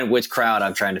need to find which crowd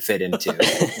I'm trying to fit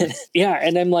into. Yeah.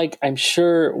 And I'm like, I'm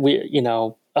sure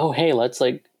oh, hey, let's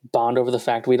like bond over the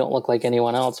fact we don't look like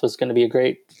anyone else was going to be a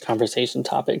great conversation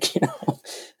topic,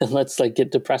 and let's like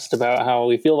get depressed about how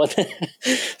we feel about that.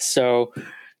 So,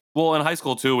 well, in high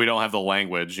school too, we don't have the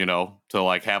language, to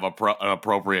like have an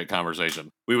appropriate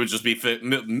conversation. We would just be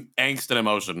angst and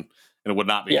emotion, and it would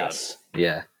not be yes, good.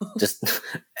 Yeah, just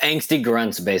angsty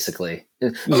grunts, basically.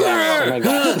 Yeah. Oh my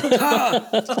God.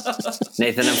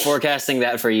 Nathan, I'm forecasting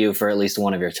that for you for at least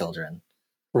one of your children.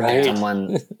 Right,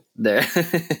 someone there.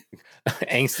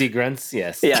 Angsty grunts,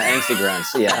 yes. Yeah, angsty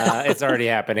grunts. Yeah, it's already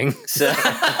happening. So,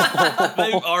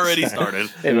 they've already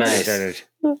started.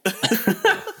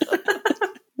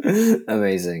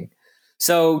 Amazing.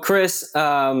 So, Chris,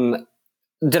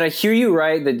 did I hear you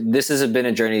right that this has been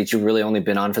a journey that you've really only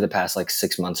been on for the past like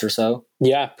 6 months or so?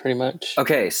 Yeah, pretty much.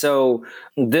 Okay, so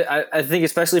I think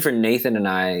especially for Nathan and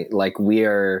I, like we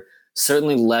are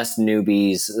certainly less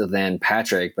newbies than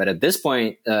Patrick, but at this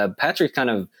point, Patrick kind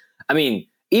of, I mean,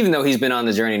 even though he's been on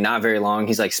the journey not very long,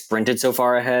 he's like sprinted so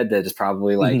far ahead that it's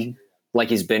probably like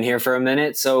he's been here for a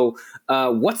minute. So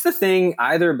what's the thing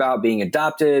either about being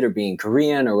adopted or being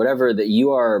Korean or whatever that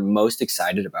you are most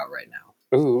excited about right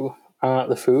now? Ooh,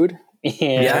 the food.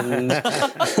 And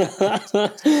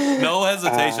No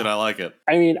hesitation. I like it.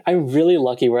 I mean, I'm really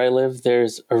lucky where I live.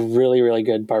 There's a really, really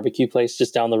good barbecue place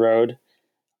just down the road.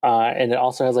 And it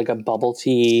also has like a bubble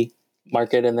tea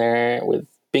market in there with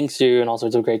bingsu and all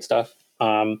sorts of great stuff.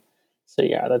 So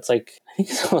yeah, that's like, I think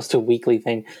it's almost a weekly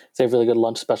thing. They have really good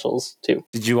lunch specials too.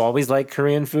 Did you always like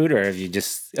Korean food, or have you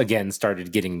just, again,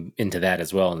 started getting into that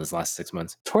as well in this last 6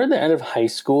 months? Toward the end of high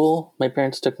school, my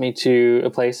parents took me to a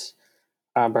place,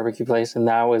 barbecue place, and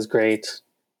that was great.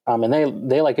 And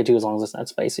they like it too, as long as it's not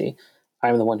spicy.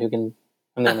 I'm the only one who can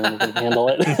handle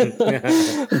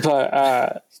it.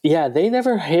 But yeah, they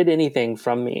never hid anything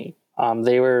from me.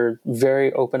 They were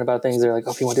very open about things. They're like,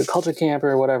 oh, if you want to do a culture camp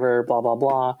or whatever, blah, blah,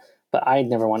 blah. But I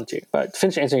never wanted to. But to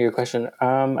finish answering your question,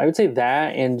 I would say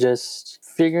that, and just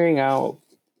figuring out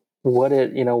what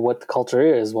the culture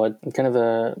is, what kind of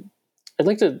I'd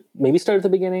like to maybe start at the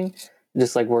beginning,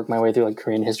 just like work my way through like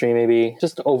Korean history, maybe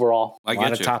just overall. A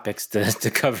lot of topics to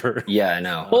cover. Yeah, I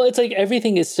know. Well, it's like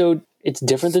everything is it's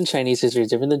different than Chinese history.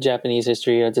 It's different than Japanese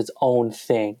history. It's its own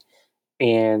thing.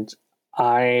 And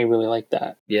I really like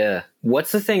that. Yeah.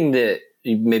 What's the thing that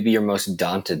maybe you're most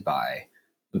daunted by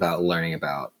about learning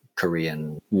about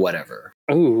Korean whatever?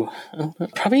 Ooh,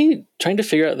 probably trying to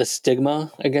figure out the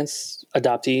stigma against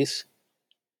adoptees.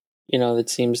 That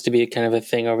seems to be kind of a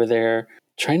thing over there.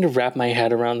 Trying to wrap my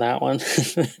head around that one.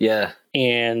 Yeah.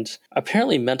 And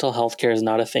apparently mental health care is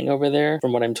not a thing over there,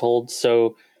 from what I'm told.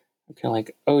 So I'm kind of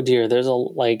like, oh dear,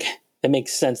 it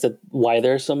makes sense that why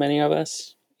there are so many of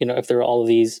us. If there are all of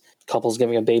these couples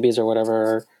giving up babies or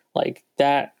whatever, like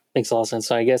that makes a lot of sense.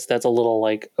 So I guess that's a little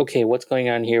like, okay, what's going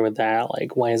on here with that?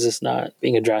 Like, why is this not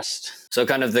being addressed? So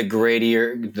kind of oh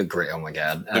my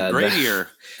God. The gradier.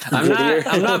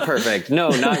 I'm not perfect. No,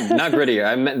 not grittier.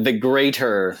 I meant the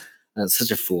greater. That's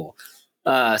such a fool.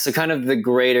 So kind of the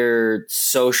greater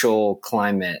social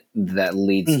climate that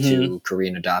leads to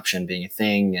Korean adoption being a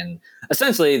thing, and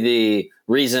essentially the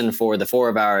reason for the 4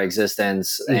 of our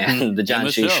existence and the John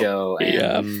Chi show.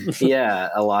 And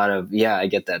I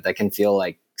get that. That can feel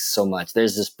like so much.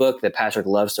 There's this book that Patrick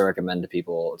loves to recommend to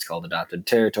people. It's called Adopted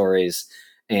Territories.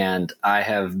 And I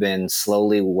have been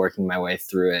slowly working my way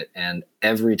through it. And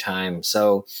every time,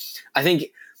 so I think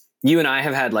you and I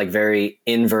have had like very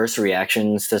inverse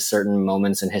reactions to certain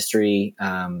moments in history.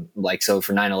 Like, so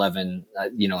for 9/11,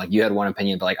 like you had one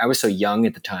opinion, but like I was so young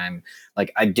at the time,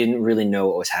 like I didn't really know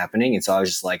what was happening. And so I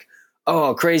was just like, oh,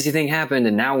 a crazy thing happened.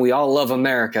 And now we all love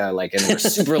America. Like, and we're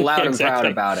super loud and proud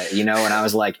about it, and I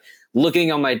was like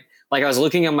looking on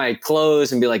my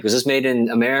clothes and be like, was this made in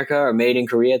America or made in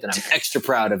Korea? Then I'm extra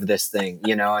proud of this thing,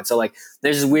 And so like,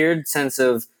 there's this weird sense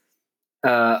of,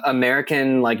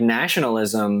 American like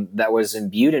nationalism that was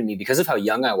imbued in me because of how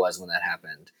young I was when that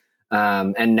happened.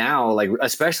 And now, like,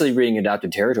 especially reading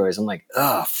Adopted Territories, I'm like,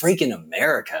 oh, freaking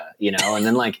America, and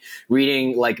then like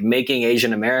reading like Making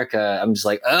Asian America, I'm just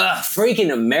like,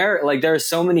 freaking America. Like there are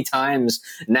so many times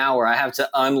now where I have to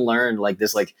unlearn like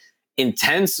this like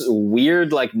intense,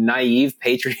 weird, like naive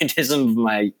patriotism of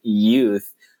my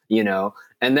youth,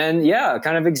 and then,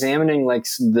 kind of examining like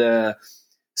the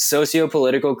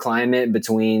socio-political climate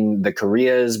between the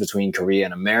Koreas, between Korea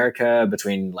and America,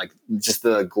 between like just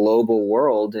the global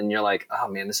world. And you're like, oh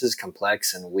man, this is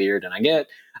complex and weird. And I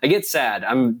get sad.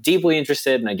 I'm deeply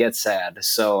interested and I get sad.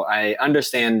 So I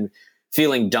understand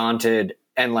feeling daunted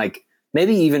and like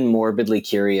maybe even morbidly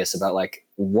curious about like,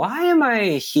 why am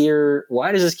I here?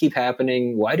 Why does this keep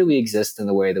happening? Why do we exist in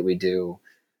the way that we do?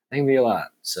 I think it'd be a lot.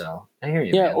 So I hear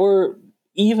you. Yeah. Man. Or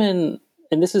even,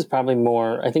 and this is probably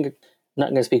more, I think, not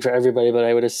going to speak for everybody, but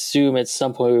I would assume at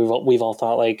some point we've all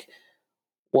thought like,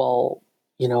 well,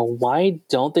 why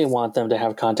don't they want them to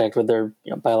have contact with their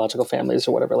biological families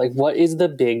or whatever? Like, what is the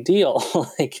big deal?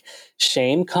 Like,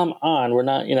 shame, come on. We're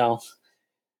not, you're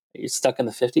stuck in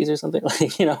the 50s or something.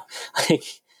 Like, like,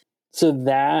 so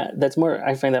that's more,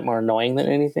 I find that more annoying than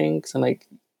anything. Cause I'm like,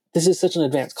 this is such an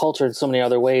advanced culture in so many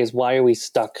other ways. Why are we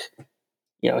stuck,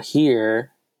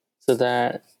 here? So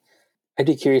that, I'd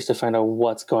be curious to find out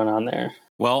what's going on there.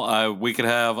 Well, we could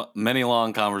have many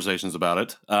long conversations about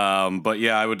it. But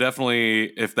yeah, I would definitely,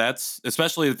 if that's,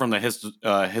 especially from the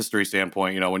history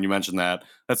standpoint, when you mentioned that,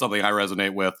 that's something I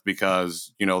resonate with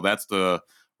because, that's the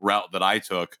route that I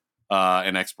took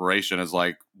in exploration is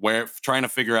like trying to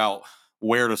figure out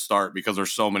where to start because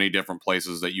there's so many different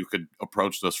places that you could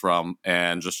approach this from,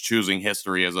 and just choosing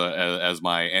history as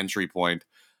my entry point.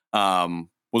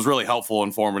 Was really helpful,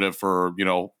 informative for,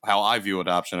 how I view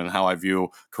adoption and how I view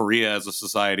Korea as a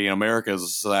society and America as a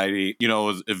society,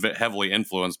 is heavily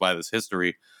influenced by this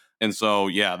history. And so,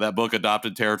 yeah, that book,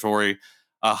 Adopted Territory,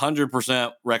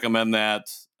 100% recommend that.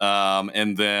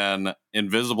 And then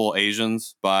Invisible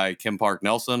Asians by Kim Park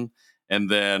Nelson. And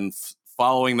then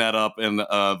following that up in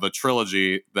the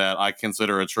trilogy that I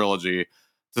consider a trilogy,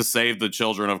 To Save the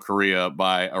Children of Korea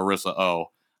by Arissa Oh.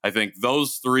 I think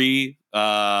those three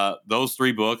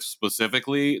books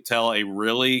specifically tell a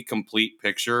really complete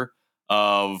picture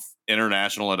of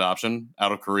international adoption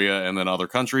out of Korea and then other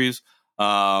countries,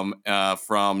 from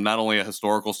not only a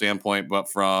historical standpoint, but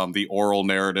from the oral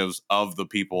narratives of the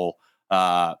people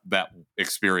that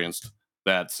experienced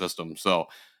that system. So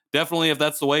definitely, if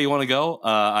that's the way you want to go,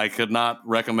 I could not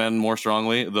recommend more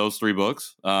strongly those three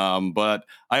books. But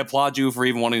I applaud you for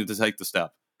even wanting to take the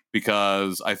step,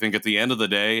 because I think at the end of the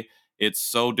day, it's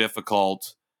so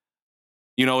difficult.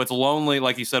 It's lonely,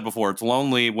 like you said before, it's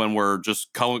lonely when we're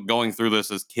just going through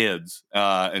this as kids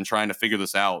and trying to figure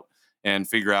this out and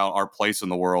figure out our place in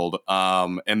the world.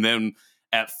 And then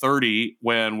at 30,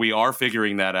 when we are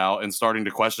figuring that out and starting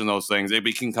to question those things, it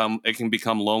can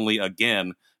become lonely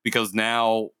again, because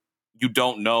now you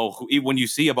don't know when you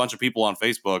see a bunch of people on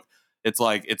Facebook,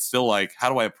 it's still like, how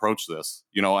do I approach this?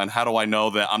 And how do I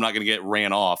know that I'm not going to get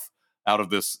ran off out of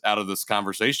this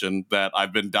conversation that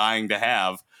I've been dying to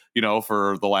have,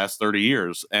 for the last 30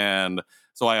 years. And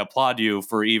so I applaud you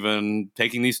for even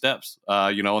taking these steps.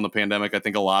 In the pandemic, I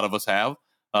think a lot of us have,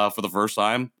 for the first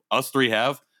time. Us three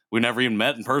have. We never even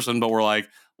met in person, but we're like,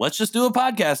 let's just do a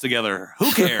podcast together.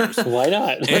 Who cares? Why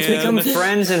not? Let's become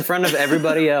friends in front of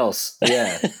everybody else.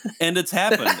 Yeah. And it's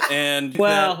happened. And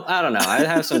well, I don't know. I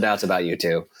have some doubts about you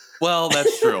too. Well,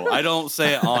 that's true. I don't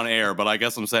say it on air, but I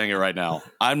guess I'm saying it right now.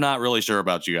 I'm not really sure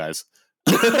about you guys.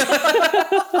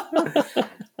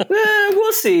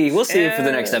 We'll see. We'll see if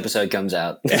the next episode comes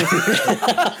out. And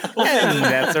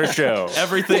that's our show.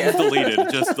 Everything's deleted.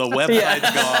 Just the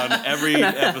website's gone. Every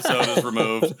episode is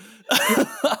removed.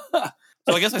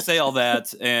 So I guess I say all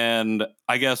that, and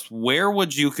I guess, where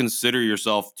would you consider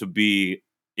yourself to be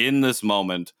in this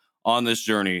moment on this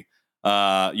journey?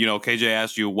 KJ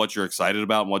asked you what you're excited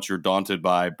about and what you're daunted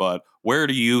by, but where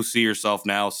do you see yourself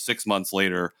now, 6 months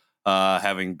later,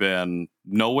 having been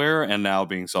nowhere and now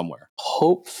being somewhere?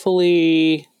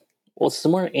 Hopefully,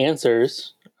 some more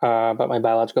answers about my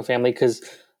biological family, because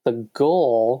the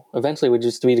goal eventually would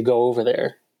just be to go over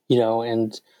there,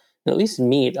 and at least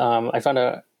meet. I found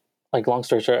out, long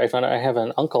story short, I have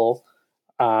an uncle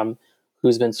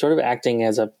who's been sort of acting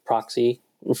as a proxy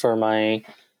for my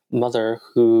mother,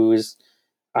 who's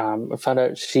I found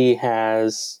out she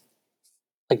has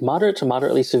moderate to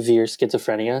moderately severe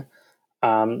schizophrenia.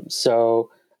 So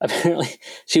apparently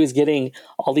she was getting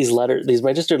all these letters, these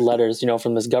registered letters,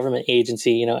 from this government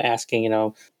agency,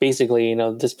 asking, basically,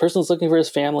 this person's looking for his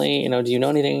family, do you know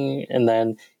anything? And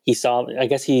then he saw, I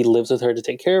guess he lives with her to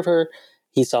take care of her.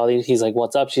 He saw these, he's like,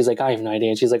 what's up? She's like, I have no idea.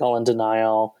 And she's all in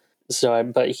denial. So,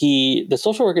 the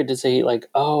social worker did say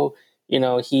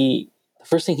the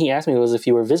first thing he asked me was if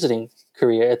you were visiting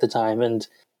Korea at the time. And,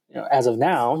 as of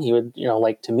now, he would,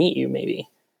 like to meet you maybe,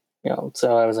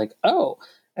 so I was like, oh,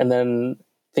 and then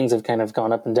things have kind of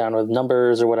gone up and down with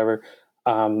numbers or whatever.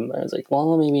 I was like,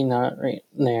 well, maybe not right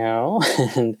now,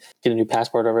 and get a new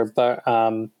passport over. But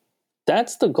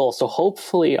that's the goal. So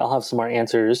hopefully I'll have some more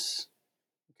answers,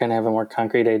 kind of have a more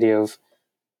concrete idea of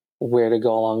where to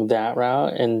go along that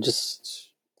route. And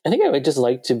I think I would just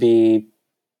like to be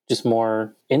just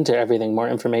more into everything, more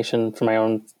information for my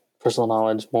own personal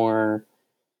knowledge, more,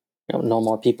 know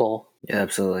more people. Yeah,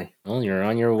 absolutely. Well, you're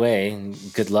on your way.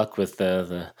 Good luck with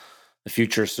the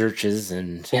future searches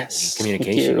and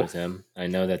communication with him. I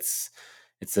know it's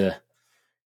a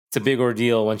big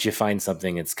ordeal once you find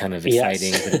something. It's kind of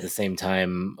exciting, but at the same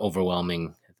time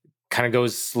overwhelming. Kind of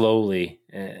goes slowly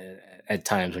at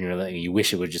times when you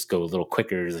wish it would just go a little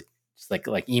quicker, just like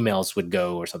emails would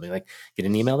go or something. Like get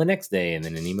an email the next day and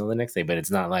then an email the next day, but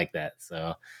it's not like that.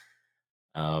 So,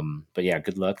 but yeah,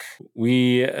 good luck.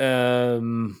 We're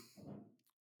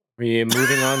Are you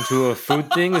moving on to a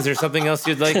food thing? Is there something else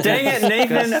you'd like? Dang it,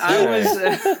 Nathan!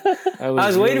 I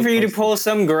was waiting for you to pull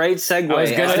some great segue. I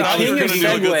was gonna- As the I was king of gonna do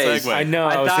a good segues. segue. I know.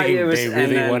 I was thought thinking it was- they and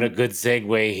really then- want a good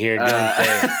segue here, don't they?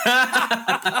 And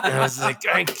I was like,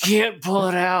 I can't pull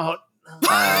it out.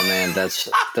 Oh man, that's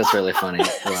really funny.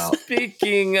 Wow.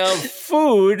 Speaking of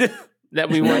food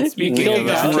that we weren't speaking No,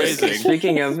 about. phrasing.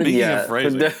 Speaking of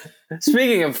phrasing.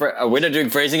 Speaking of, we're not doing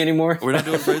phrasing anymore. We're not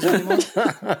doing phrasing anymore?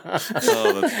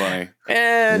 Oh, that's funny.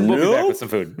 And we'll be back Nope. with some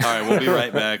food. All right, we'll be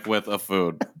right back with a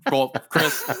food. Well,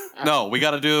 Chris, no, we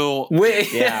got to do.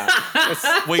 Wait, Yeah.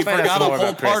 We Find out forgot some a more whole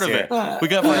about Chris part of here. it. We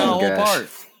forgot a whole gosh. part,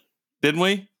 didn't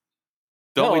we?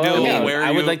 Don't we No, do I mean, where I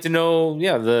you? would like to know,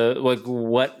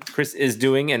 what Chris is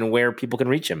doing and where people can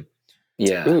reach him.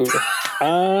 yeah. Ooh.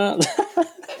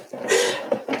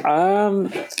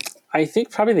 I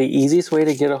think probably the easiest way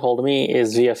to get a hold of me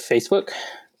is via Facebook.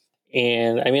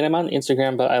 And I mean, I'm on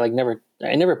Instagram, but I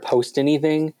never post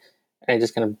anything. I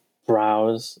just kind of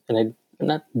browse, and I'm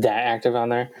not that active on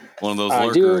there. One of those I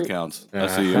lurker do- accounts. I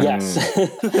see you.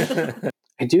 Yes.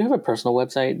 I do have a personal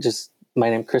website, just my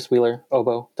name,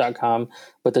 chriswheelerobo.com,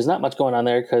 but there's not much going on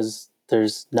there because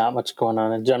there's not much going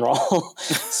on in general.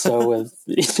 So with,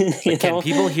 Can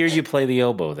people hear you play the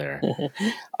oboe there?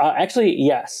 actually,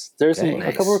 yes, there's Okay, a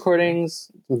nice. couple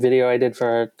recordings, video I did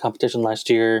for a competition last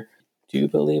year. Do you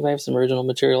believe I have some original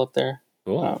material up there?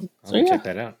 Cool. So I'll yeah. check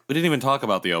that out. We didn't even talk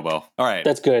about the oboe. All right.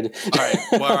 That's good. All right.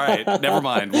 Well, all right. Never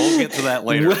mind. We'll get to that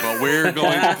later. But we're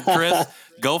going to Chris.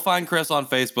 Go find Chris on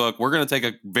Facebook. We're going to take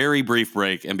a very brief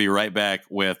break and be right back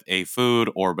with a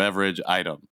food or beverage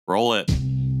item. Roll it.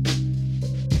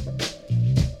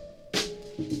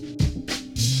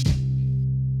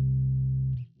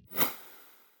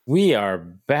 We are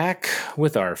back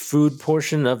with our food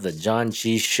portion of the John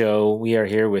Cheese Show. We are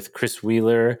here with Chris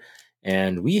Wheeler,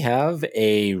 and we have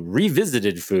a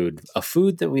revisited food, a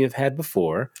food that we have had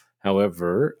before.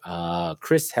 However,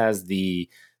 Chris has the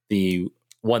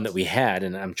one that we had,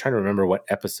 and I'm trying to remember what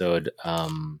episode.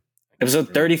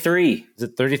 Episode 33. Is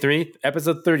it 33?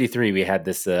 Episode 33, we had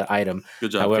this item.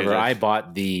 Good job. However, KJ. I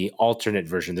bought the alternate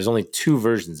version. There's only 2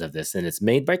 versions of this, and it's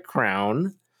made by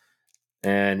Crown,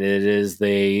 and it is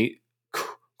the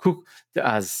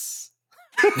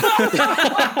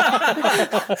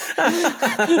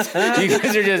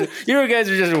you guys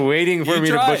are just waiting for You me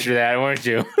tried. to butcher that, weren't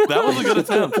you? That was a good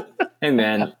attempt. Hey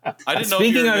man, I didn't know if you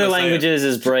speaking were other gonna say it. languages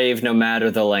is brave no matter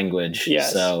the language.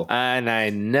 Yes. So And I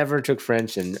never took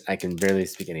French, and I can barely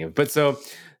speak any of it. But so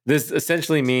this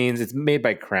essentially means it's made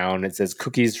by Crown. It says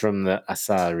cookies from the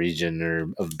Assa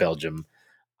region of Belgium.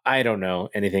 I don't know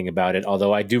anything about it,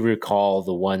 although I do recall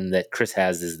the one that Chris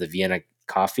has is the Vienna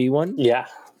coffee one. Yeah.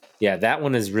 Yeah, that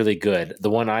one is really good. The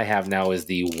one I have now is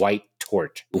the white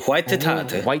tort. white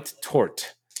tatate. White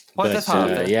tort. White But,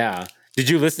 tatate. yeah. Did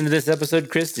you listen to this episode,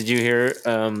 Chris? Did you hear?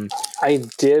 I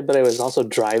did, but I was also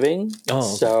driving. Oh,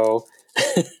 okay. So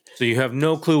So you have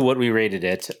no clue what we rated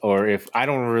it, or if I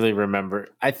don't really remember.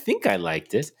 I think I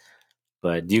liked it,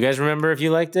 but do you guys remember if you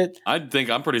liked it? I'm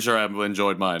pretty sure I've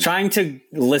enjoyed mine. Trying to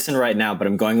listen right now, but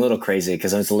I'm going a little crazy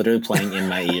because I was literally playing in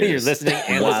my ears. You're listening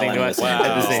and while listening to I'm us listening.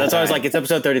 at the same That's why I was time. like, it's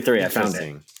episode 33. I found it.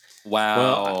 Interesting. Wow.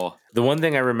 Well, the one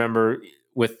thing I remember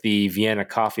with the Vienna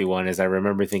coffee one is I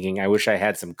remember thinking, I wish I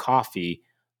had some coffee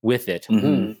with it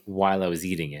Mhm. while I was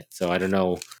eating it. So I don't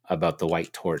know about the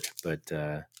white tort, but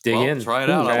dig Well, in. try it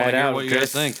out. I Try want it to hear out, what you guys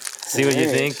Chris. think. See what you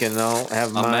think, and I'll have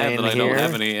I'm mine mad that I here. don't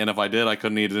have any, and if I did, I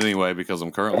couldn't eat it anyway because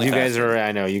I'm currently. You guys fasting. are,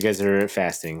 I know, you guys are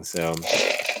fasting. So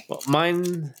well,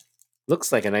 mine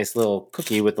looks like a nice little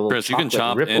cookie with a little Chris, you can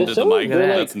chocolate chomp ripple. into the So mic.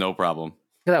 they're That's no problem.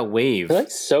 Look at that wave. they're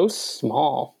like so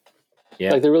small.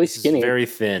 Yeah, Like they're really it's skinny. very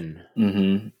thin.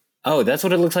 Mm-hmm. Oh, that's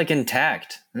what it looks like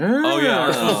intact. Oh yeah,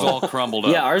 ours was all crumbled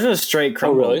up. Yeah, ours was straight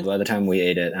crumbled really? by the time we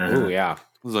ate it. Oh yeah. It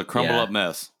was a crumbled Yeah. up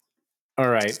mess. All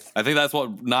right. I think that's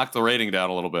what knocked the rating down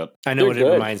a little bit. I know They're what it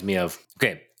good. reminds me of.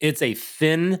 Okay, it's a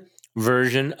thin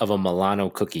version of a Milano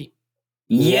cookie.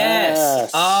 Yes.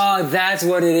 Yes. Oh, that's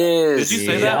what it is. Did you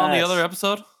say that on the Yes. other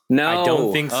episode? No. I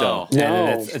don't think so. Oh. And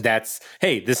No. that's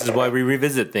hey, this is why we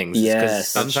revisit things. Yes, that's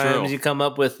sometimes true. you come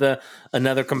up with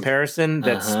another comparison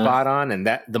that's Uh-huh. spot on, and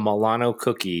that the Milano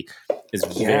cookie is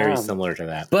very similar to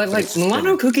that. But like it's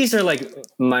Milano thin. cookies are like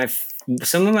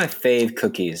some of my fave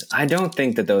cookies. I don't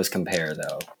think that those compare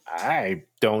though. I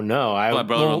don't know. My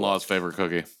brother-in-law's favorite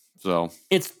cookie. So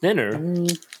it's thinner,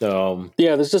 so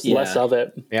Yeah, there's just less Yeah. of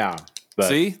it. yeah. But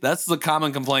see, that's the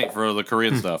common complaint for the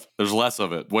Korean stuff. There's less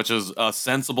of it, which is a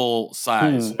sensible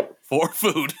size for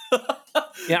food.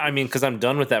 yeah, I mean, because I'm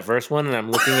done with that first one, and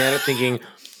I'm looking at it thinking,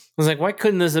 was like, why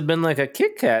couldn't this have been like a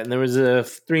Kit Kat? And there was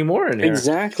 3 more in here.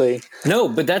 Exactly. No,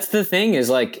 but that's the thing is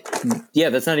like, yeah,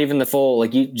 that's not even the full,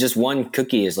 like you just one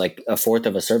cookie is like a fourth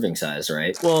of a serving size,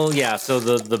 right? Well, yeah. So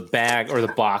the bag or the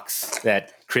box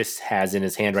that Chris has in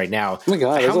his hand right now. Oh my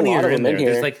God, there's how many a lot are of in them there? in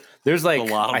here. There's like A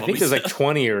lot of I them, think he there's like said.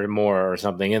 20 or more or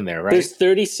something in there, right? There's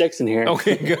 36 in here.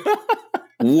 Okay, good.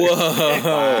 Whoa.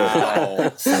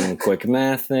 Wow. Some quick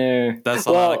math there. That's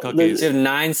a lot of Well, cookies. You have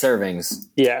 9 servings.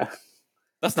 Yeah,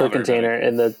 That's per not very container, many.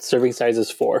 and the serving size is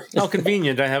 4. How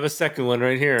convenient. I have a second one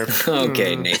right here.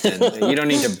 Okay, Nathan. You don't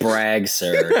need to brag,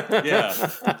 sir. Yeah.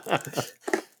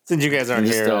 Since you guys aren't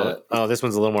Just, here, this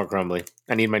one's a little more crumbly.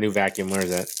 I need my new vacuum. Where is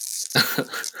that?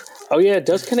 Oh yeah, it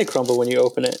does kind of crumble when you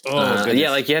open it. Goodness.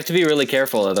 Yeah, like you have to be really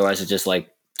careful, otherwise it just like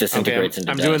Okay, disintegrates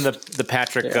into I'm dust. doing the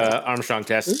Patrick Armstrong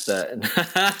test.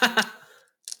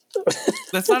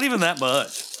 That's not even that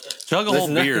much. Chug a whole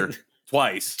not- beer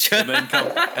twice and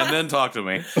then talk to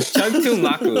me. Chug to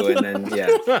maku, and then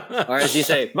yeah, or as you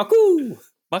say, maku.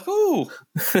 Maku.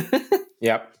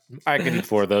 Yep, I could eat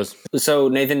 4 of those. So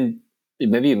Nathan,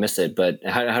 maybe you missed it, but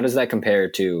how does that compare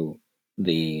to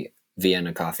the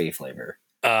Vienna coffee flavor?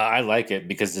 I like it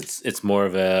because it's more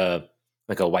of a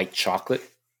white chocolate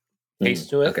taste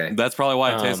to it. Okay. That's probably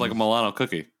why it tastes like a Milano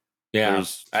cookie. Yeah,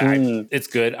 There's- it's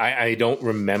good. I don't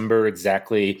remember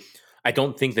exactly. I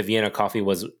don't think the Vienna coffee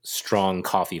was strong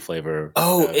coffee flavor.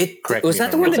 Oh, correct was me that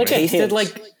if the I'm one wrong. that It's like a tasted hint.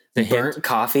 like The hint? burnt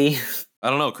coffee? I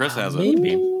don't know. Chris has it.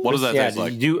 Maybe. What does that taste do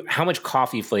like? you how much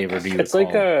coffee flavor do you? It's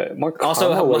recall? like a more Also,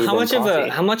 caramel-y how than much of coffee.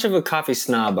 how much of a coffee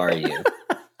snob are you?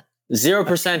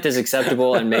 0% is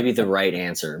acceptable and maybe the right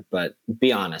answer, but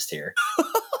be honest here.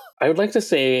 I would like to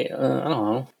say, I don't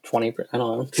know, 20. I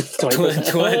don't know,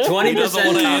 20%. 20% He doesn't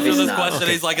want to coffee answer this snob. question.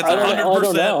 He's like, it's I don't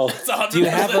 100%. know. It's 100%. Do you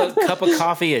have a cup of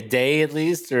coffee a day at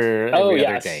least, or every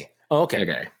other yes. day? Oh, okay.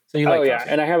 Okay. So you like Oh yeah, coffee.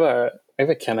 and I have a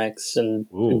Chemex and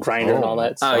grinder and all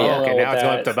that. So Oh, I yeah. don't Okay, know now what it's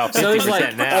going that- up to about So 50% it's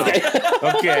like- now.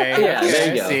 Okay. Yeah, there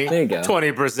you okay, go. see? There you go.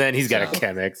 20%. He's got a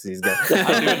Chemex. He's got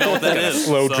I don't even know what that a is.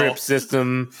 slow so drip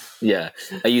system. Yeah,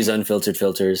 I use unfiltered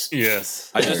filters. Yes.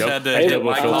 I just had to I hit double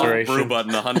my coffee filtration. brew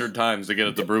button 100 times to get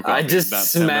it to brew coffee. I just about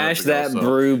 10 minutes smashed ago, that so.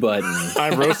 brew button.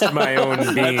 I roast my own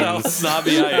That's how beans.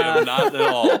 snobby I am. Not at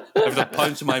all. I have to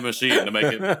punch my machine to make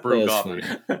it brew That's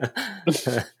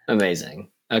coffee. Amazing.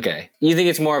 Okay, you think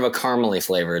it's more of a caramely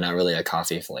flavor, not really a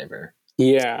coffee flavor?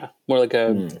 Yeah, more like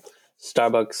a Hmm.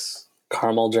 Starbucks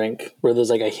caramel drink where there's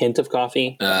like a hint of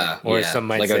coffee. Or some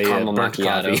might like say a caramel burnt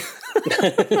macchiato.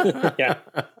 coffee. Yeah.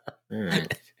 All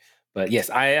right. But yes,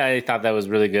 I thought that was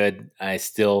really good. I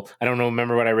don't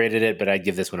remember what I rated it, but I'd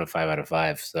give this one a 5 out of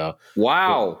 5. So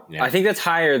Wow, Yeah. I think that's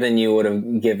higher than you would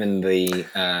have given the.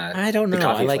 I don't the know.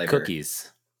 I coffee like flavor.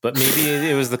 cookies, but maybe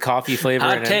it was the coffee flavor.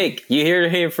 Hot and take. You hear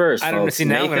it here first. I don't know. folks. See,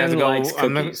 now I'm gonna have to Nathan likes go. I'm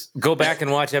gonna cookies. go back and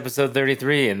watch episode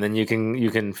 33, and then you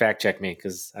can fact check me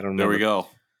because I don't know. There we go.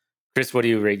 Chris, what do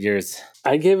you rate yours?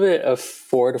 I give it a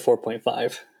 4 to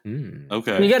 4.5.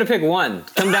 Okay. You got to pick one.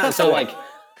 Come down. So like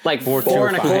 4, 4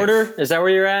 and a 2, 5. quarter. Is that where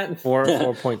you're at?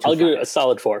 4.25. I'll give it a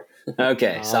solid 4.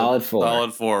 Okay, solid 4.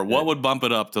 Solid 4. What would bump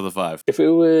it up to the 5? If it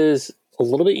was a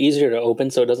little bit easier to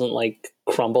open so it doesn't like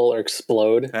crumble or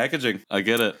explode. Packaging. I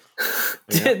get it.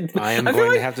 I am I feel going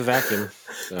like to have to vacuum.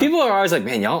 So. people are always like,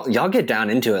 man, y'all get down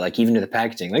into it, like even to the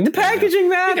packaging. Like the packaging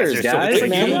matters, are so guys. big.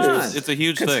 Like, come on. It's a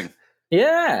huge thing.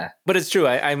 Yeah. But it's true.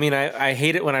 I mean, I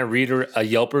hate it when I read a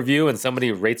Yelp review and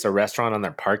somebody rates a restaurant on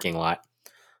their parking lot.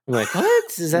 I'm like,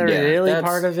 what? Is that Yeah, really that's-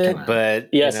 part of it? come on. But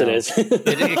Yes, you know, it is.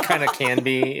 it kind of can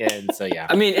be, and so yeah.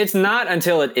 I mean, it's not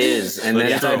until it is, and then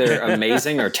Yeah. it's either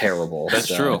amazing or terrible. That's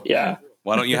so, true. Yeah.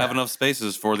 Why don't you have enough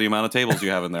spaces for the amount of tables you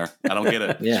have in there? I don't get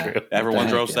it. Yeah. Everyone What the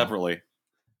drove heck, yeah. separately.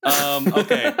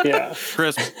 Okay. Yeah.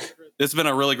 Chris, it's been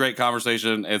a really great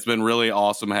conversation. It's been really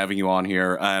awesome having you on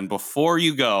here. And before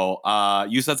you go,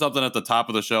 you said something at the top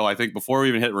of the show, I think before we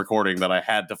even hit recording, that I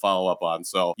had to follow up on.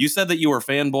 So you said that you were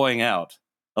fanboying out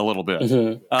a little bit.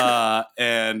 Mhm.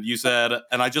 And you said,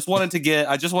 and I just wanted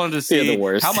to see the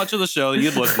worst. how much of the show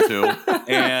you'd listen to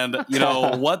and, you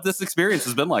know, what this experience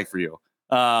has been like for you.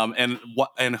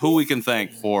 And who we can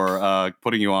thank for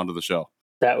putting you onto the show.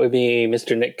 That would be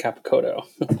Mr. Nick Capicoto.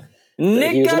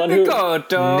 Nick He was the one who-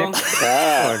 Capicoto.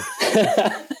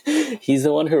 Ah. He's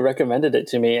the one who recommended it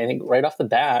to me, I think, right off the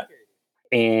bat.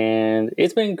 And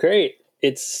it's been great.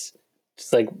 It's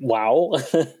just like, wow.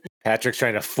 Patrick's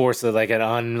trying to force an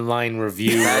online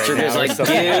review. Patrick right is now or like,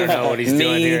 something. I don't know what he's give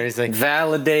doing me here. He's like,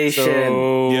 validation.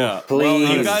 so Yeah. Please.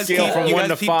 Well, you guys scale keep, from you 1 guys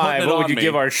to keep 5. putting it What would on you me.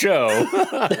 give our show?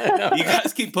 You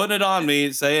guys keep putting it on me,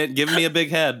 giving me a big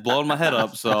head, blowing my head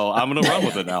up. So I'm going to run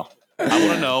with it now. I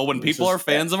want to know when people are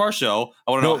fans of our show.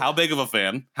 I want to know how big of a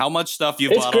fan, how much stuff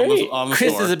you've It's bought great. on the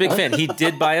Chris store. is a big fan. He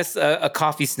did buy us a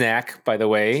coffee snack, by the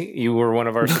way. You were one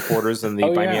of our supporters in the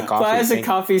Oh, Buy Me yeah. a Coffee. Buy us a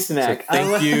coffee snack. So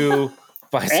thank you.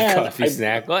 Buy us a And coffee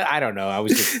snack. Well, I don't know. I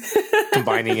was just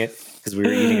combining it because we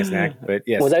were eating a snack. But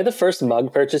yes. Was I the first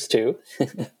mug purchase too?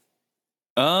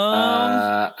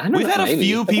 I don't We've know, had a maybe.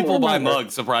 few people buy remember.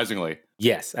 mugs, surprisingly.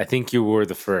 Yes, I think you were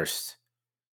the first.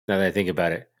 Now that I think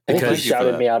about it. I think you Thank you for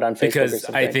shouted that. me out on Facebook or Because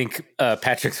something. I think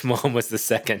Patrick's mom was the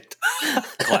second.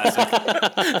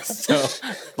 Classic. So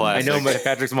I Classic. know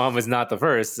Patrick's mom was not the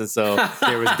first, and so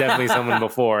there was definitely someone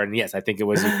before. And yes, I think it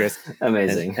was you, Chris.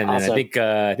 Amazing. And then Awesome.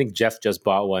 I think Jeff just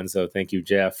bought one, so thank you,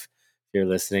 Jeff, if you're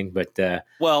listening. But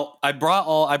Well, I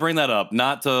bring that up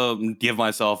not to give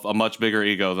myself a much bigger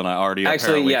ego than I already Actually,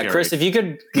 apparently yeah, carry. Chris, if you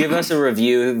could give us a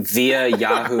review via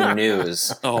Yahoo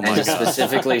News Oh my and just God.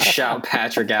 specifically shout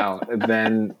Patrick out,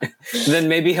 then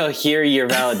maybe he'll hear your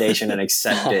validation and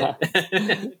accept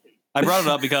it. I brought it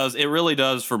up because it really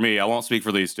does for me. I won't speak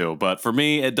for these two, but for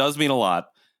me, it does mean a lot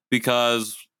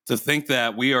because to think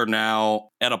that we are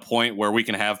now at a point where we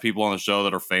can have people on the show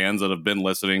that are fans that have been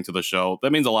listening to the show,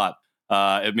 that means a lot.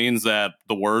 It means that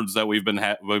the words that we've been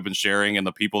sharing and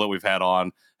the people that we've had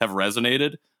on have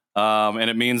resonated. And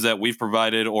it means that we've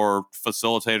provided or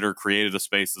facilitated or created a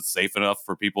space that's safe enough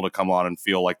for people to come on and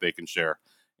feel like they can share.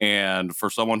 And for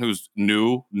someone who's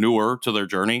newer to their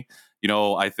journey,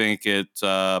 I think it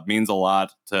means a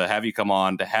lot to have you come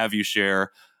on, to have you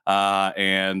share,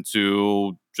 and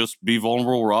to just be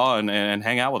vulnerable, raw, and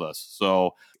hang out with us.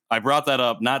 So I brought that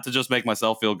up not to just make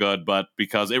myself feel good, but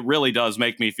because it really does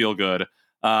make me feel good,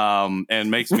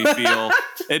 and makes me feel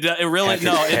it really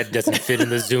Patrick's head doesn't fit in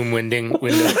the Zoom window.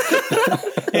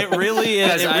 it really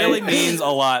is. Guys, It really means a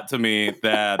lot to me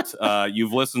that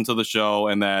you've listened to the show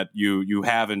and that you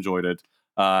have enjoyed it,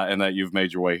 and that you've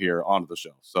made your way here onto the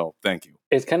show. So thank you.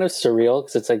 It's kind of surreal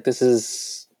because it's like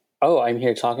I'm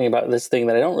here talking about this thing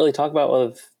that I don't really talk about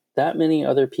with that many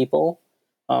other people.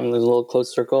 There's a little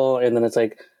close circle, and then it's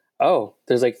like, oh,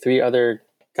 there's like 3 other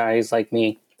guys like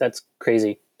me. That's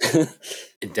crazy.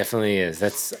 It definitely is.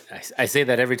 I say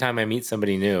that every time I meet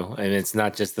somebody new, and it's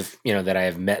not just that I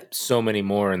have met so many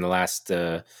more in the last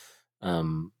few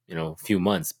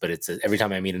months, but it's every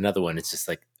time I meet another one, it's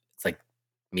like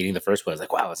meeting the first one. It's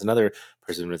like, wow, it's another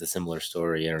person with a similar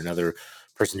story or another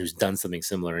person who's done something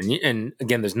similar. And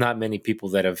again, there's not many people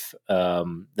that have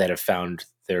found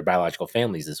their biological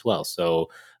families as well. So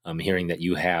hearing that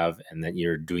you have and that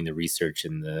you're doing the research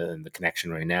and the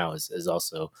connection right now is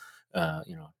also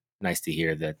nice to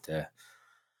hear that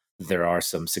there are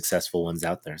some successful ones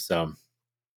out there. So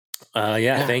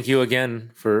thank you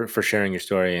again for sharing your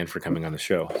story and for coming on the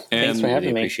show. And Thanks for having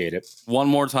really me. appreciate it. one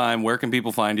more time, where can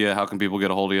people find you? How can people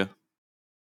get a hold of you?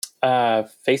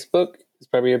 Facebook is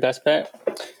probably your best bet,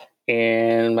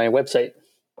 and my website,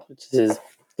 which is a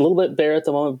little bit bare at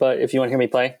the moment, but if you want to hear me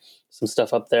play, some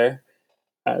stuff up there.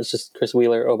 It's just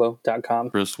chriswheeleroboe.com.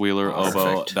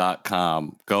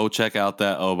 chriswheeleroboe.com. Go check out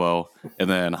that oboe and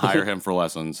then hire him for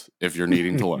lessons if you're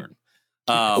needing to learn.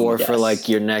 Or for Yes. like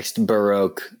your next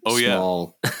Baroque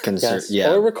small concert. Yes.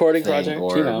 Or a recording thing, project.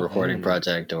 Or a recording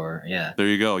project, or There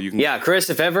you go. You can Yeah, Chris,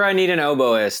 if ever I need an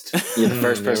oboist, you're the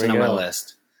first There person we on my go.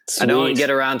 list. I don't Sweet. get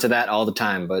around to that all the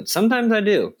time, but sometimes I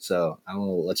do. So I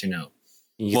will let you know.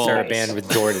 You can Well- start a band with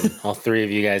Jordan. All 3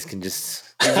 of you guys can just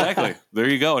exactly. There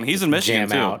you go. And he's in Michigan jam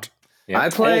too. out. Yeah. I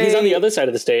And play. he's on the other side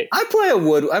of the state. I play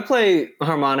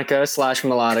harmonica /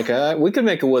 melodica. We could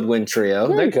make a woodwind trio.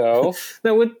 There you go.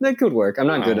 That could work. I'm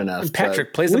not good Oh, enough. and Patrick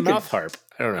but plays a we could- mouth harp.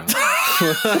 I don't know.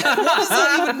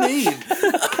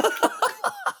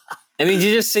 I mean,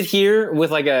 you just sit here with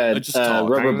like a Just talk.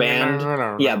 rubber band,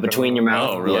 between your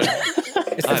mouth. Oh, really? Yeah.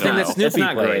 It's I the thing don't that know. Snoopy It's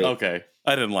not played. great. Okay.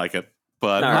 I didn't like it.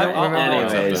 But All right. I'll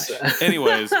Anyways. accept it.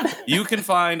 Anyways, you can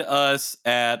find us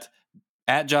at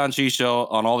John Cheese Show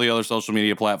on all the other social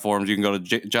media platforms. You can go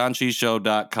to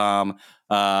johncheeseshow.com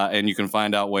and you can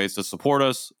find out ways to support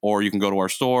us, or you can go to our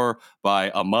store,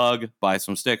 buy a mug, buy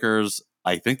some stickers.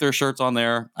 I think there's shirts on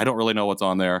there. I don't really know what's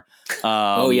on there.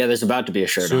 There's about to be a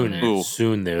shirt on there. Ooh.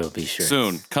 Soon there will be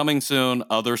shirts. Coming soon,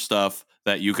 other stuff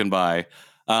that you can buy.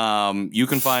 You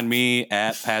can find me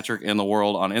at Patrick in the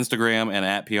World on Instagram and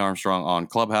at P Armstrong on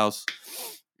Clubhouse.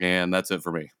 And that's it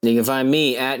for me. You can find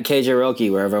me at KJ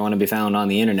Roki wherever I want to be found on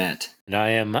the internet. And I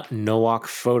am Nowak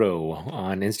Photo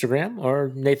on Instagram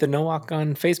or Nathan Nowak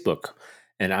on Facebook.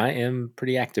 And I am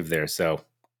pretty active there, so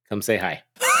come say hi.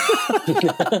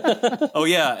 Oh,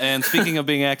 yeah. And speaking of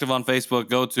being active on Facebook,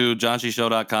 go to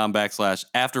johnsheeshow.com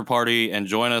 /afterparty and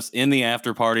join us in the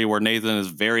after party where Nathan is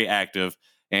very active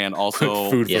and also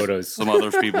food photos. some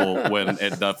other people when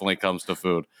it definitely comes to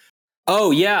food.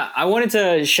 Oh yeah, I wanted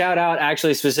to shout out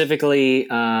actually specifically.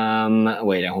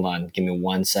 Wait, hold on. Give me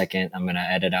 1 second. I'm gonna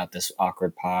edit out this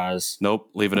awkward pause. Nope.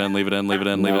 Leave it in. Leave it in. Leave it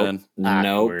in. Leave it in.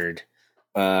 Nope. Awkward.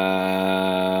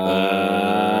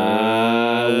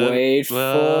 Wait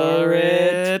for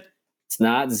it. It's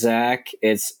not Zach.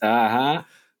 It's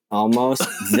almost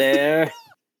there.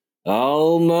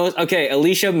 Almost. Okay,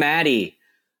 Alicia Maddie.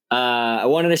 I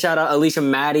wanted to shout out Alicia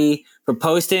Maddie for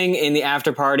posting in the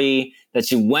after party that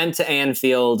she went to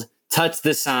Anfield, touched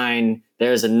the sign.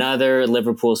 There's another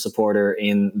Liverpool supporter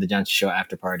in the John Chi Show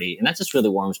after party. And that just really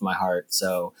warms my heart.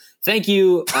 So thank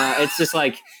you. It's just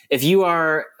like, if you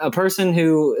are a person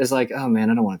who is like, oh man,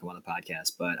 I don't want to come on the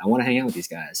podcast, but I want to hang out with these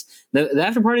guys. The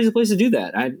after party is a place to do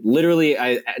that. I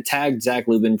tagged Zach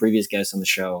Lubin, previous guest on the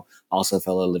show, also a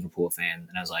fellow Liverpool fan.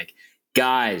 And I was like,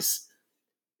 guys,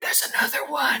 there's another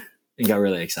one. And got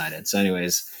really excited. So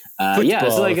anyways,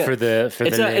 it's like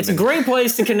it's a great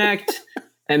place to connect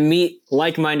and meet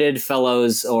like-minded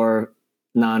fellows or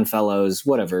non-fellows,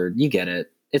 whatever. You get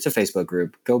it. It's a Facebook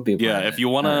group. Go be part of it. If you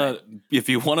want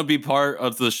to be part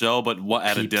of the show, but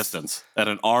at a distance, at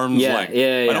an arm's length.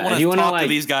 I don't want to talk to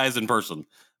these guys in person.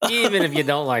 Even if you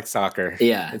don't like soccer.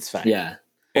 Yeah. It's fine. Yeah.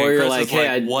 And Or you're Chris like, is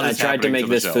hey, like, I tried to make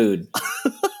this show? food.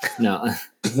 No,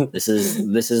 this is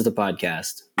the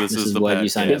podcast. This is the what podcast. you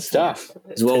signed Good up stuff. for.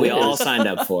 This is what we all signed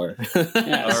up for.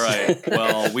 Yes. All right.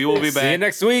 Well, we will be back See you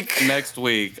next week. next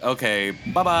week. Okay.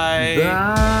 Bye-bye.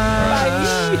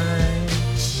 Bye.